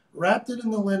body, wrapped it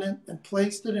in the linen, and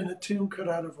placed it in a tomb cut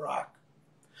out of rock.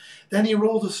 Then he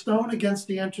rolled a stone against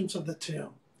the entrance of the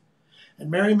tomb. And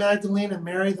Mary Magdalene and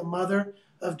Mary, the mother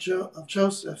of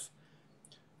Joseph,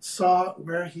 saw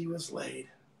where he was laid.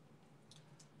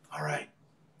 All right.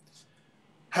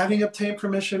 Having obtained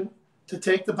permission to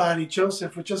take the body,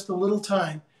 Joseph, with just a little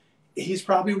time, he's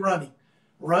probably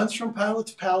runs from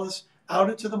Pilate's palace out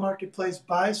into the marketplace,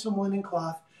 buys some linen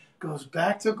cloth, goes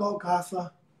back to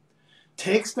Golgotha,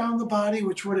 takes down the body,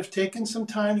 which would have taken some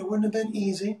time. It wouldn't have been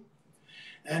easy.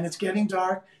 And it's getting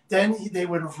dark. Then they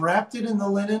would have wrapped it in the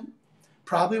linen,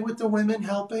 probably with the women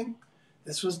helping.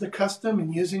 This was the custom,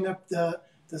 and using up the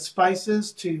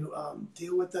spices to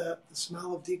deal with the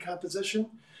smell of decomposition.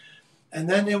 And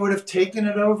then they would have taken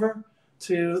it over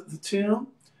to the tomb,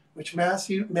 which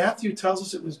Matthew tells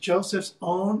us it was Joseph's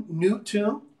own new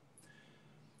tomb.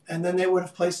 And then they would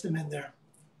have placed him in there.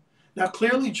 Now,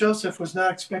 clearly, Joseph was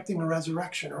not expecting a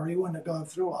resurrection, or he wouldn't have gone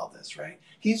through all this, right?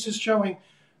 He's just showing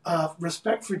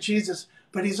respect for Jesus,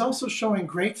 but he's also showing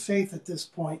great faith at this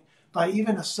point by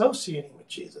even associating with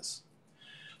Jesus.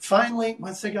 Finally,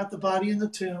 once they got the body in the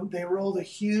tomb, they rolled a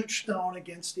huge stone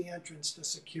against the entrance to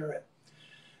secure it.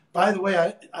 By the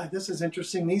way, this is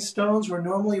interesting. These stones were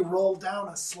normally rolled down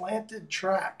a slanted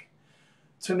track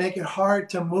to make it hard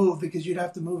to move, because you'd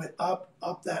have to move it up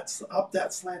that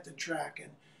slanted track,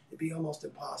 and it'd be almost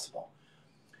impossible.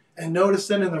 And notice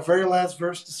then in the very last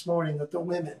verse this morning that the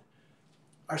women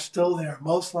are still there,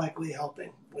 most likely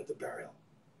helping with the burial.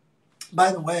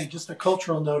 By the way, just a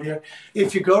cultural note here,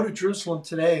 if you go to Jerusalem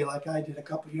today, like I did a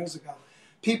couple years ago,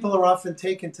 people are often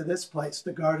taken to this place,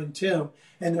 the Garden Tomb,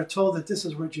 and they're told that this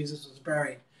is where Jesus was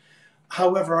buried.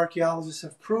 However, archaeologists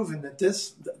have proven that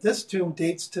this tomb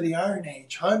dates to the Iron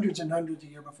Age, hundreds and hundreds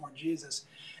of years before Jesus,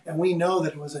 and we know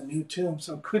that it was a new tomb,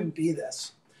 so it couldn't be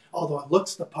this. Although it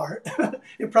looks the part,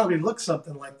 it probably looks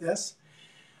something like this.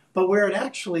 But where it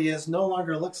actually is no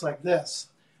longer looks like this.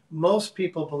 Most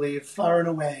people believe, far and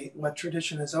away, what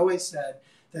tradition has always said,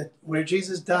 that where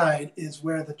Jesus died is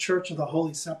where the Church of the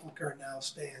Holy Sepulchre now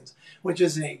stands, which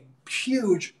is a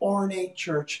huge, ornate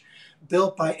church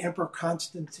built by Emperor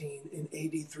Constantine in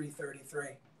AD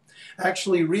 333.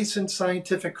 Actually, recent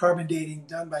scientific carbon dating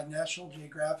done by National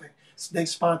Geographic, they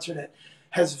sponsored it,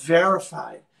 has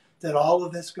verified that all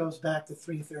of this goes back to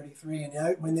 333.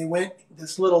 And when they went,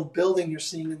 this little building you're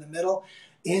seeing in the middle,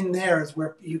 in there is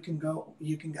where you can go.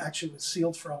 You can actually, it was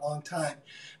sealed for a long time,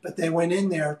 but they went in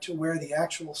there to where the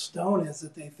actual stone is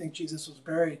that they think Jesus was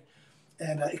buried,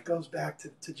 and it goes back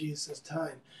to Jesus'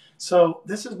 time. So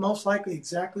this is most likely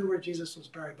exactly where Jesus was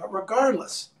buried. But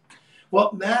regardless,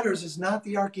 what matters is not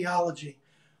the archaeology,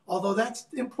 although that's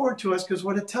important to us because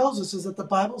what it tells us is that the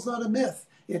Bible's not a myth.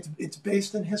 It's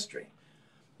based in history.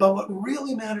 But what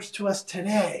really matters to us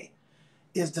today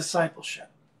is discipleship,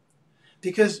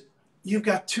 because you've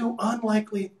got two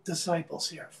unlikely disciples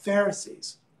here,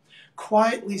 Pharisees,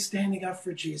 quietly standing up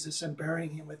for Jesus and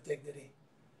burying him with dignity.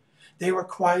 They were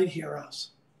quiet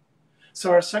heroes.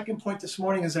 So our second point this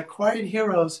morning is that quiet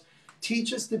heroes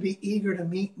teach us to be eager to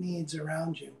meet needs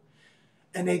around you.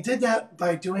 And they did that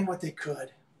by doing what they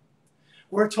could.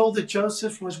 We're told that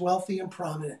Joseph was wealthy and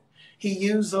prominent. He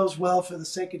used those well for the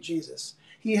sake of Jesus.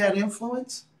 He had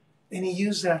influence, and he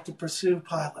used that to pursue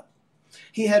Pilate.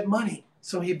 He had money,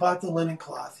 so he bought the linen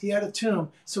cloth. He had a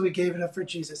tomb, so he gave it up for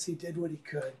Jesus. He did what he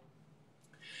could.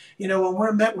 You know, when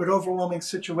we're met with overwhelming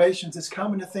situations, it's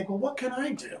common to think, well, what can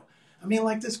I do? I mean,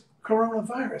 like this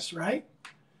coronavirus, right?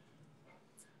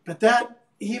 But that,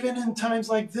 even in times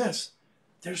like this,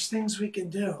 there's things we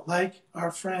can do, like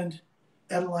our friend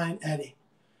Adeline Eddy.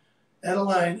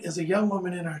 Adeline is a young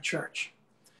woman in our church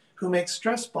who makes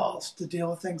stress balls to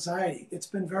deal with anxiety. It's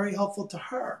been very helpful to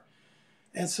her.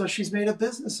 And so she's made a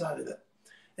business out of it.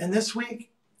 And this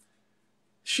week,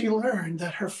 she learned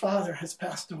that her father has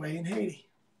passed away in Haiti.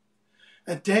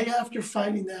 A day after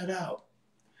finding that out,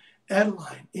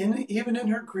 Adeline, even in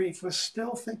her grief, was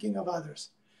still thinking of others.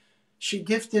 She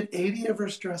gifted 80 of her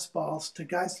stress balls to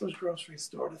Geisler's grocery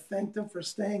store to thank them for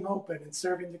staying open and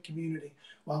serving the community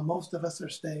while most of us are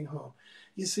staying home.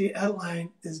 You see, Adeline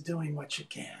is doing what she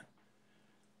can.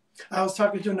 I was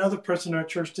talking to another person in our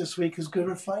church this week who's good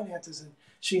with finances, and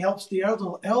she helps the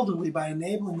elderly by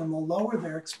enabling them to lower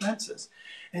their expenses.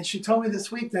 And she told me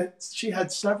this week that she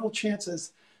had several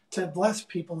chances to bless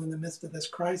people in the midst of this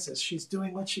crisis. She's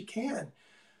doing what she can.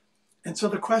 And so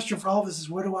the question for all of us is,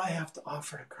 what do I have to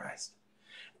offer to Christ?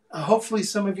 Hopefully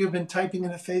some of you have been typing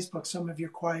into Facebook, some of your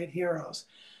quiet heroes,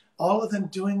 all of them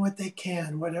doing what they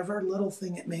can, whatever little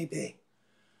thing it may be.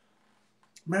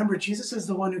 Remember, Jesus is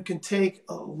the one who can take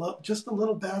just a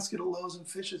little basket of loaves and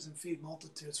fishes and feed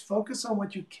multitudes. Focus on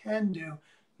what you can do,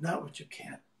 not what you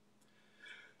can't.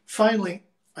 Finally,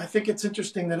 I think it's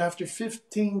interesting that after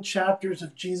 15 chapters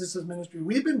of Jesus' ministry,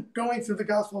 we've been going through the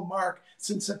Gospel of Mark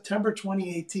since September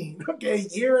 2018, okay,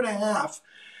 a year and a half.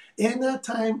 In that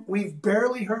time, we've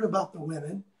barely heard about the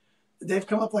women. They've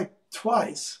come up like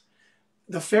twice.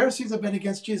 The Pharisees have been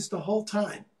against Jesus the whole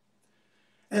time.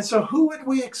 And so who would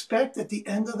we expect at the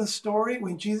end of the story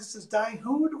when Jesus is dying?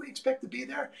 Who would we expect to be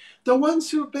there? The ones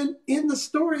who've been in the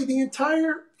story the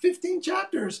entire 15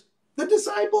 chapters, the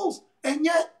disciples. And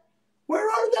yet, where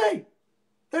are they?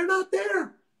 They're not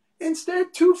there.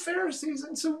 Instead, 2 Pharisees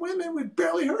and some women we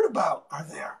barely heard about are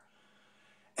there.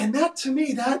 And that, to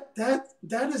me, that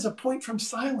is a point from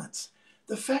silence.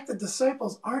 The fact that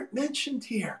disciples aren't mentioned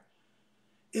here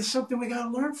is something we got to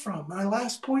learn from. My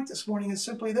last point this morning is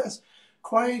simply this.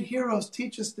 Quiet heroes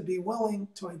teach us to be willing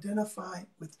to identify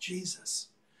with Jesus.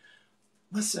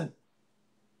 Listen,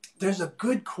 there's a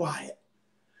good quiet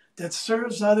that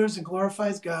serves others and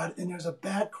glorifies God, and there's a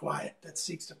bad quiet that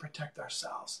seeks to protect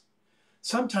ourselves.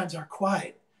 Sometimes our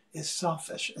quiet is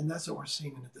selfish, and that's what we're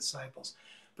seeing in the disciples.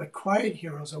 But quiet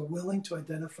heroes are willing to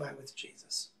identify with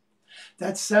Jesus.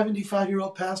 That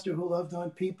 75-year-old pastor who loved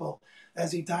on people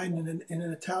as he died in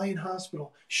an Italian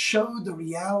hospital showed the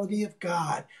reality of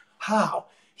God, how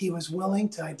he was willing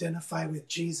to identify with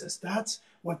Jesus. That's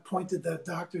what pointed the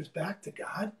doctors back to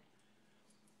God.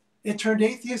 It turned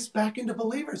atheists back into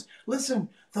believers. Listen,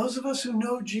 those of us who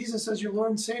know Jesus as your Lord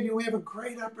and Savior, we have a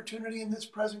great opportunity in this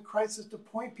present crisis to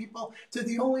point people to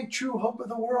the only true hope of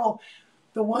the world,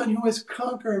 the one who has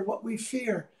conquered what we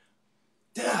fear,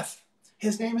 death.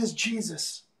 His name is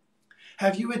Jesus.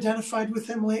 Have you identified with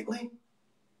him lately?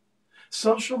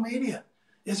 Social media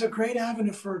is a great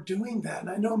avenue for doing that. And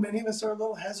I know many of us are a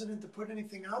little hesitant to put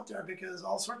anything out there because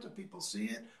all sorts of people see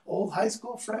it, old high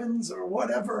school friends or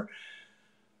whatever.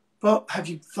 But have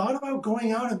you thought about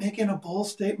going out and making a bold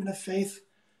statement of faith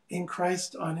in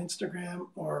Christ on Instagram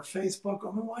or Facebook?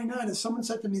 I mean, why not? As someone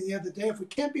said to me the other day, if we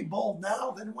can't be bold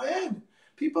now, then when?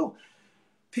 People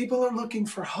are looking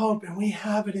for hope, and we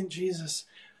have it in Jesus.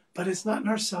 But it's not in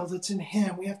ourselves, it's in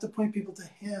him. We have to point people to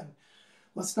him.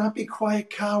 Let's not be quiet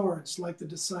cowards like the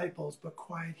disciples, but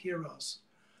quiet heroes.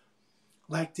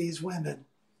 Like these women,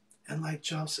 and like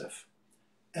Joseph,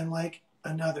 and like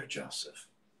another Joseph.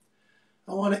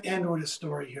 I want to end with a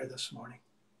story here this morning.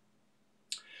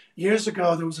 Years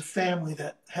ago, there was a family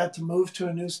that had to move to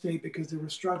a new state because they were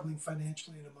struggling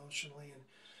financially and emotionally,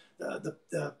 and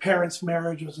the parents'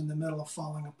 marriage was in the middle of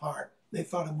falling apart. They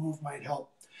thought a move might help.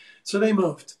 So they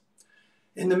moved.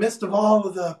 In the midst of all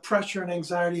of the pressure and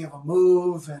anxiety of a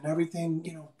move and everything,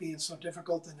 being so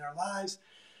difficult in their lives,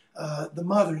 the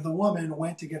mother, the woman,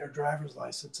 went to get her driver's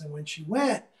license. And when she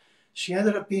went, she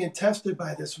ended up being tested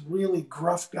by this really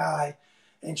gruff guy,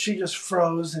 and she just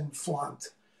froze and flunked.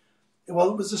 Well,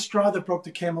 it was the straw that broke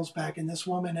the camel's back, and this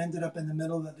woman ended up in the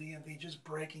middle of the DMV just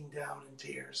breaking down in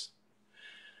tears.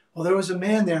 Well, there was a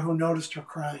man there who noticed her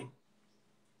crying.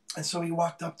 And so he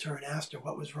walked up to her and asked her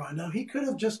what was wrong. Now, he could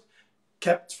have just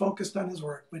kept focused on his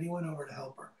work, but he went over to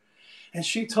help her. And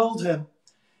she told him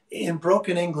in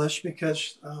broken English,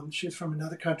 because she's from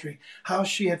another country, how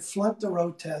she had flunked the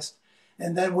road test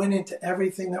and then went into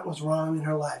everything that was wrong in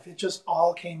her life. It just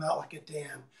all came out like a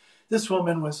dam. This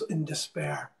woman was in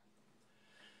despair.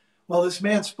 Well, this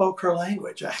man spoke her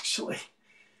language, actually.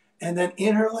 And then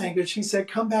in her language, he said,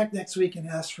 come back next week and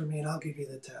ask for me, and I'll give you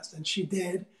the test. And she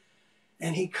did.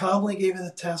 And he calmly gave her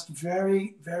the test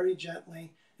very, very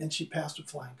gently, and she passed with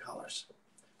flying colors.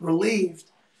 Relieved,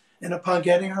 and upon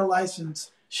getting her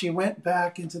license, she went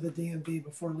back into the DMV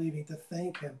before leaving to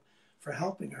thank him for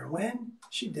helping her. When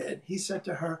she did, he said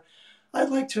to her, I'd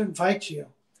like to invite you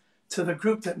to the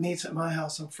group that meets at my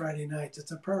house on Friday nights.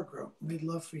 It's a prayer group. We'd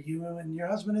love for you and your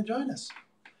husband to join us.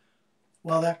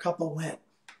 Well, that couple went,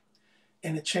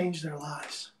 and it changed their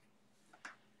lives.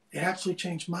 It actually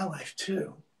changed my life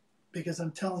too, because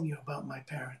I'm telling you about my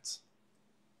parents.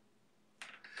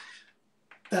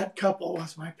 That couple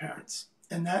was my parents,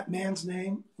 and that man's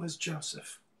name was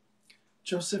Joseph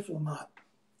Lamott.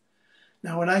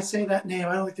 Now, when I say that name,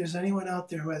 I don't think there's anyone out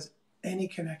there who has any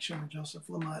connection with Joseph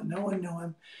Lamott. No one knew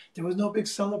him. There was no big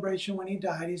celebration when he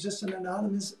died. He's just an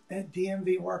anonymous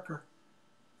DMV worker.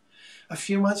 A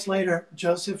few months later,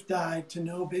 Joseph died to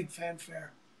no big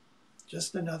fanfare.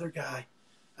 Just another guy.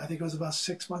 I think it was about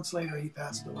 6 months later he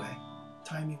passed away.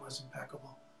 Timing was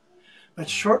impeccable. But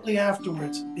shortly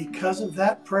afterwards, because of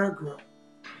that prayer group,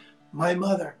 my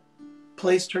mother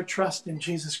placed her trust in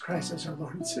Jesus Christ as her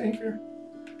Lord and Savior.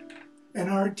 And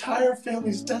our entire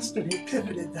family's destiny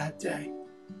pivoted that day.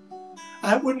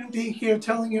 I wouldn't be here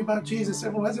telling you about Jesus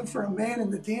if it wasn't for a man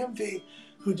in the DMV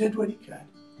who did what he could.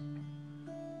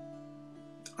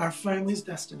 Our family's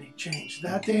destiny changed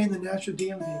that day in the National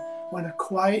DMV when a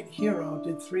quiet hero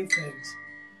did three things.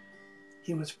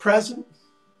 He was present,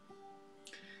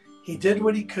 he did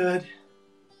what he could,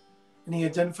 and he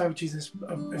identified with Jesus.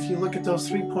 If you look at those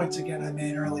 3 points again I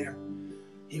made earlier,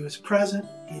 he was present,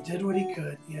 he did what he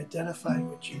could, he identified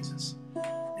with Jesus.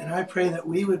 And I pray that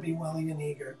we would be willing and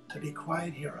eager to be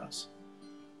quiet heroes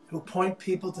who point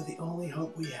people to the only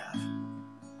hope we have,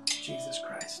 Jesus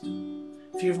Christ.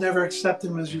 If you've never accepted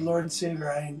him as your Lord and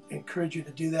Savior, I encourage you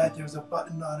to do that. There's a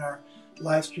button on our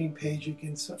live stream page. You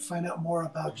can find out more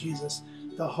about Jesus,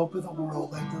 the hope of the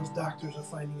world, like those doctors are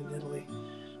finding in Italy.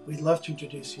 We'd love to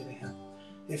introduce you to him.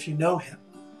 If you know him,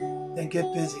 then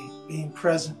get busy being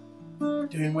present,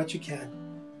 doing what you can,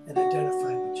 and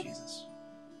identifying with Jesus.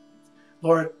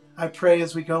 Lord, I pray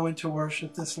as we go into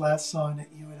worship this last song that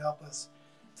you would help us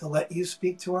to let you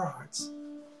speak to our hearts.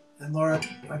 And Lord,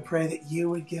 I pray that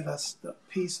you would give us the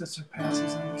peace that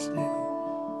surpasses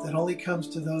understanding, that only comes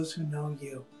to those who know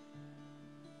you.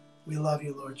 We love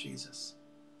you, Lord Jesus.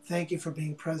 Thank you for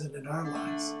being present in our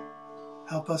lives.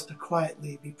 Help us to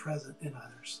quietly be present in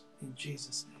others. In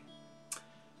Jesus' name,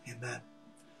 amen.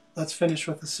 Let's finish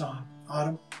with the song.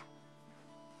 Autumn.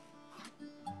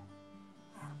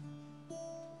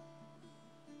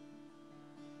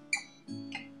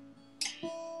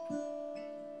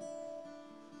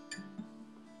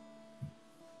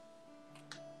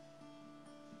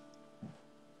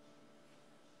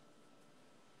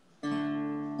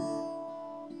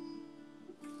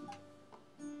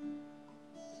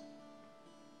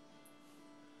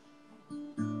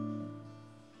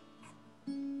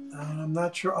 I'm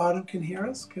not sure Autumn can hear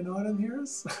us. Can Autumn hear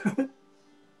us?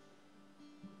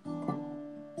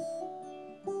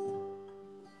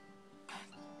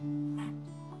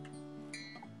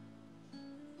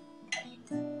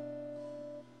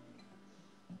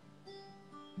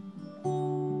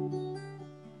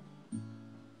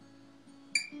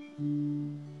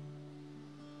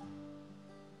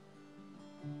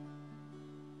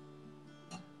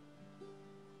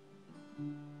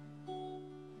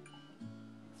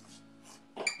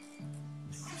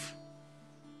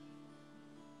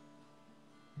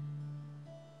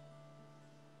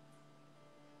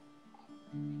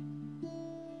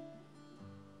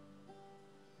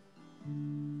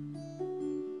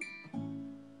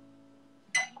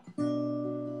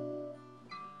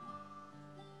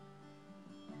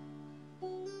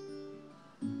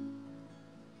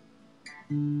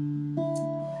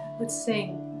 Let's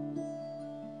sing.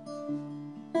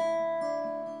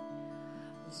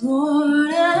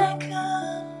 Lord, I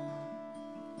come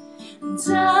and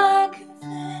I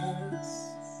confess,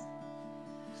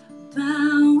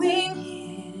 bowing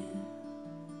here,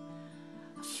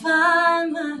 I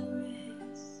find my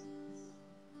rest.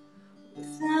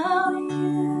 Without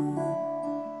you,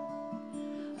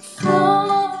 I fall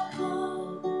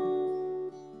apart.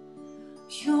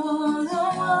 You're the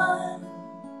one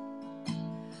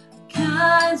that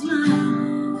guides my heart.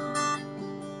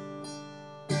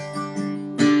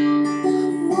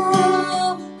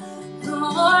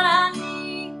 Lord, I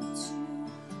need you.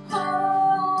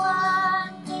 Oh,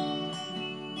 I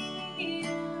need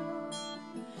you.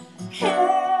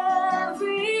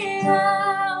 Every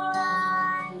hour I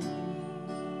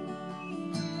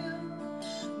need you.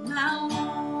 My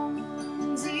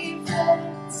wounds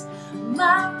effect,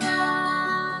 my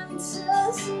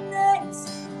righteousness.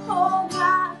 Oh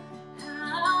God,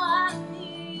 how I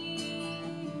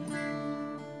need you.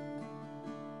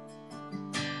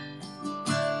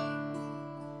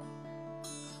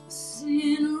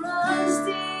 Sin runs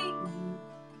deep,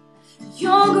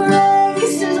 your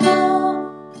grace is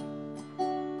more.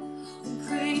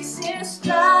 Grace is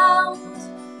found,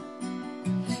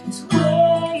 it's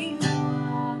where you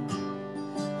are,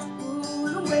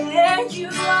 Lord, where you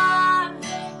are.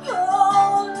 Oh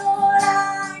Lord, I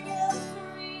am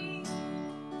free.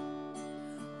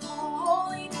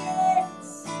 Holiness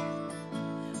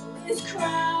is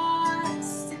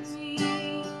Christ in me.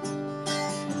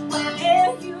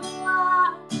 Where you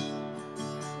are,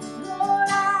 Lord,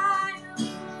 I am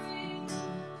free.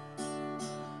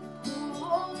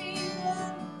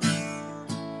 Holiness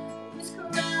is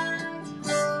Christ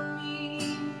in me.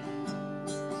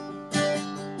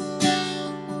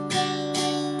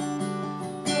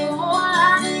 Oh, I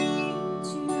need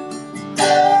you.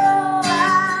 Oh, I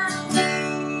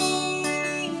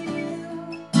need you.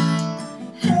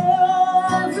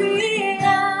 Every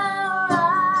hour I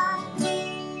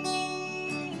need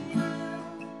you.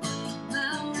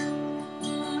 My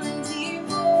one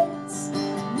defense,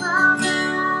 my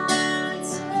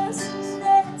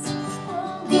righteousness.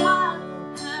 Oh God,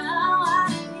 how I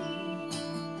need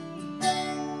you.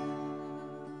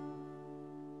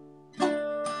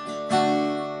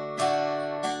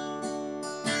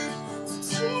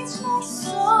 Teach my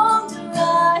soul to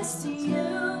rise to you.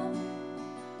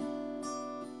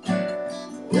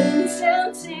 When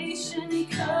temptation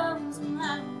comes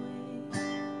my way,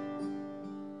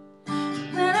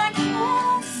 when I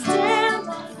can't stand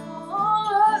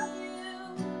before you,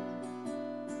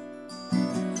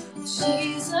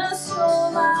 Jesus,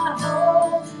 you're my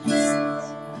hope.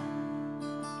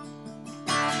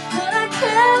 When I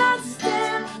can't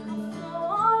stand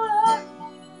before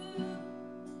you,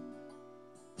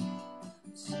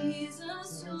 Jesus,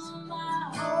 you're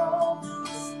my hope.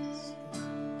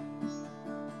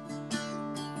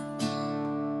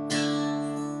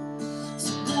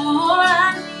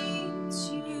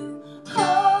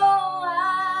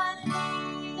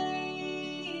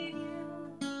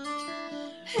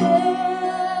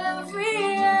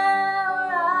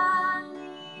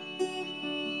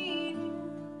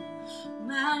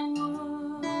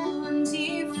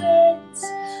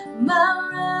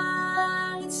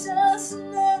 my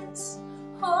righteousness.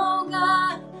 Oh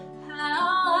God,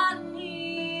 how I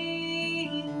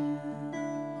need you.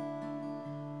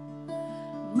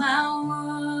 My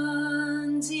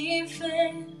one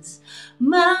defense,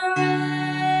 my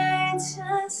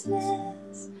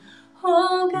righteousness.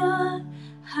 Oh God,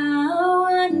 how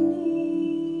I need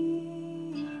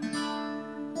you.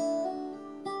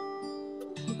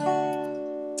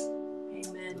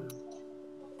 Amen.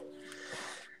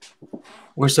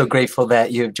 We're so grateful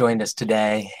that you have joined us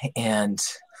today. And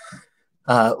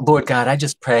Lord God, I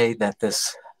just pray that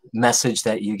this message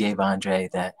that you gave Andre,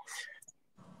 that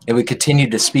it would continue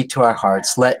to speak to our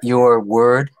hearts. Let your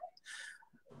word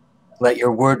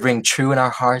ring true in our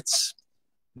hearts.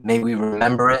 May we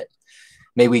remember it.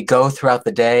 May we go throughout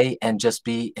the day and just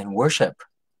be in worship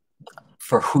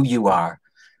for who you are.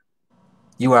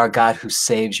 You are a God who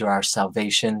saves. You are our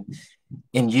salvation.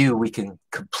 In you, we can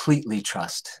completely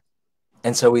trust.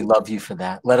 And so we love you for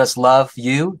that. Let us love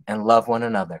you and love one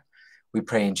another. We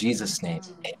pray in Jesus' name.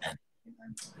 Amen.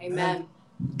 Amen.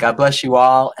 God bless you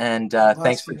all. And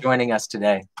thanks for joining us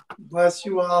today. Bless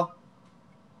you all.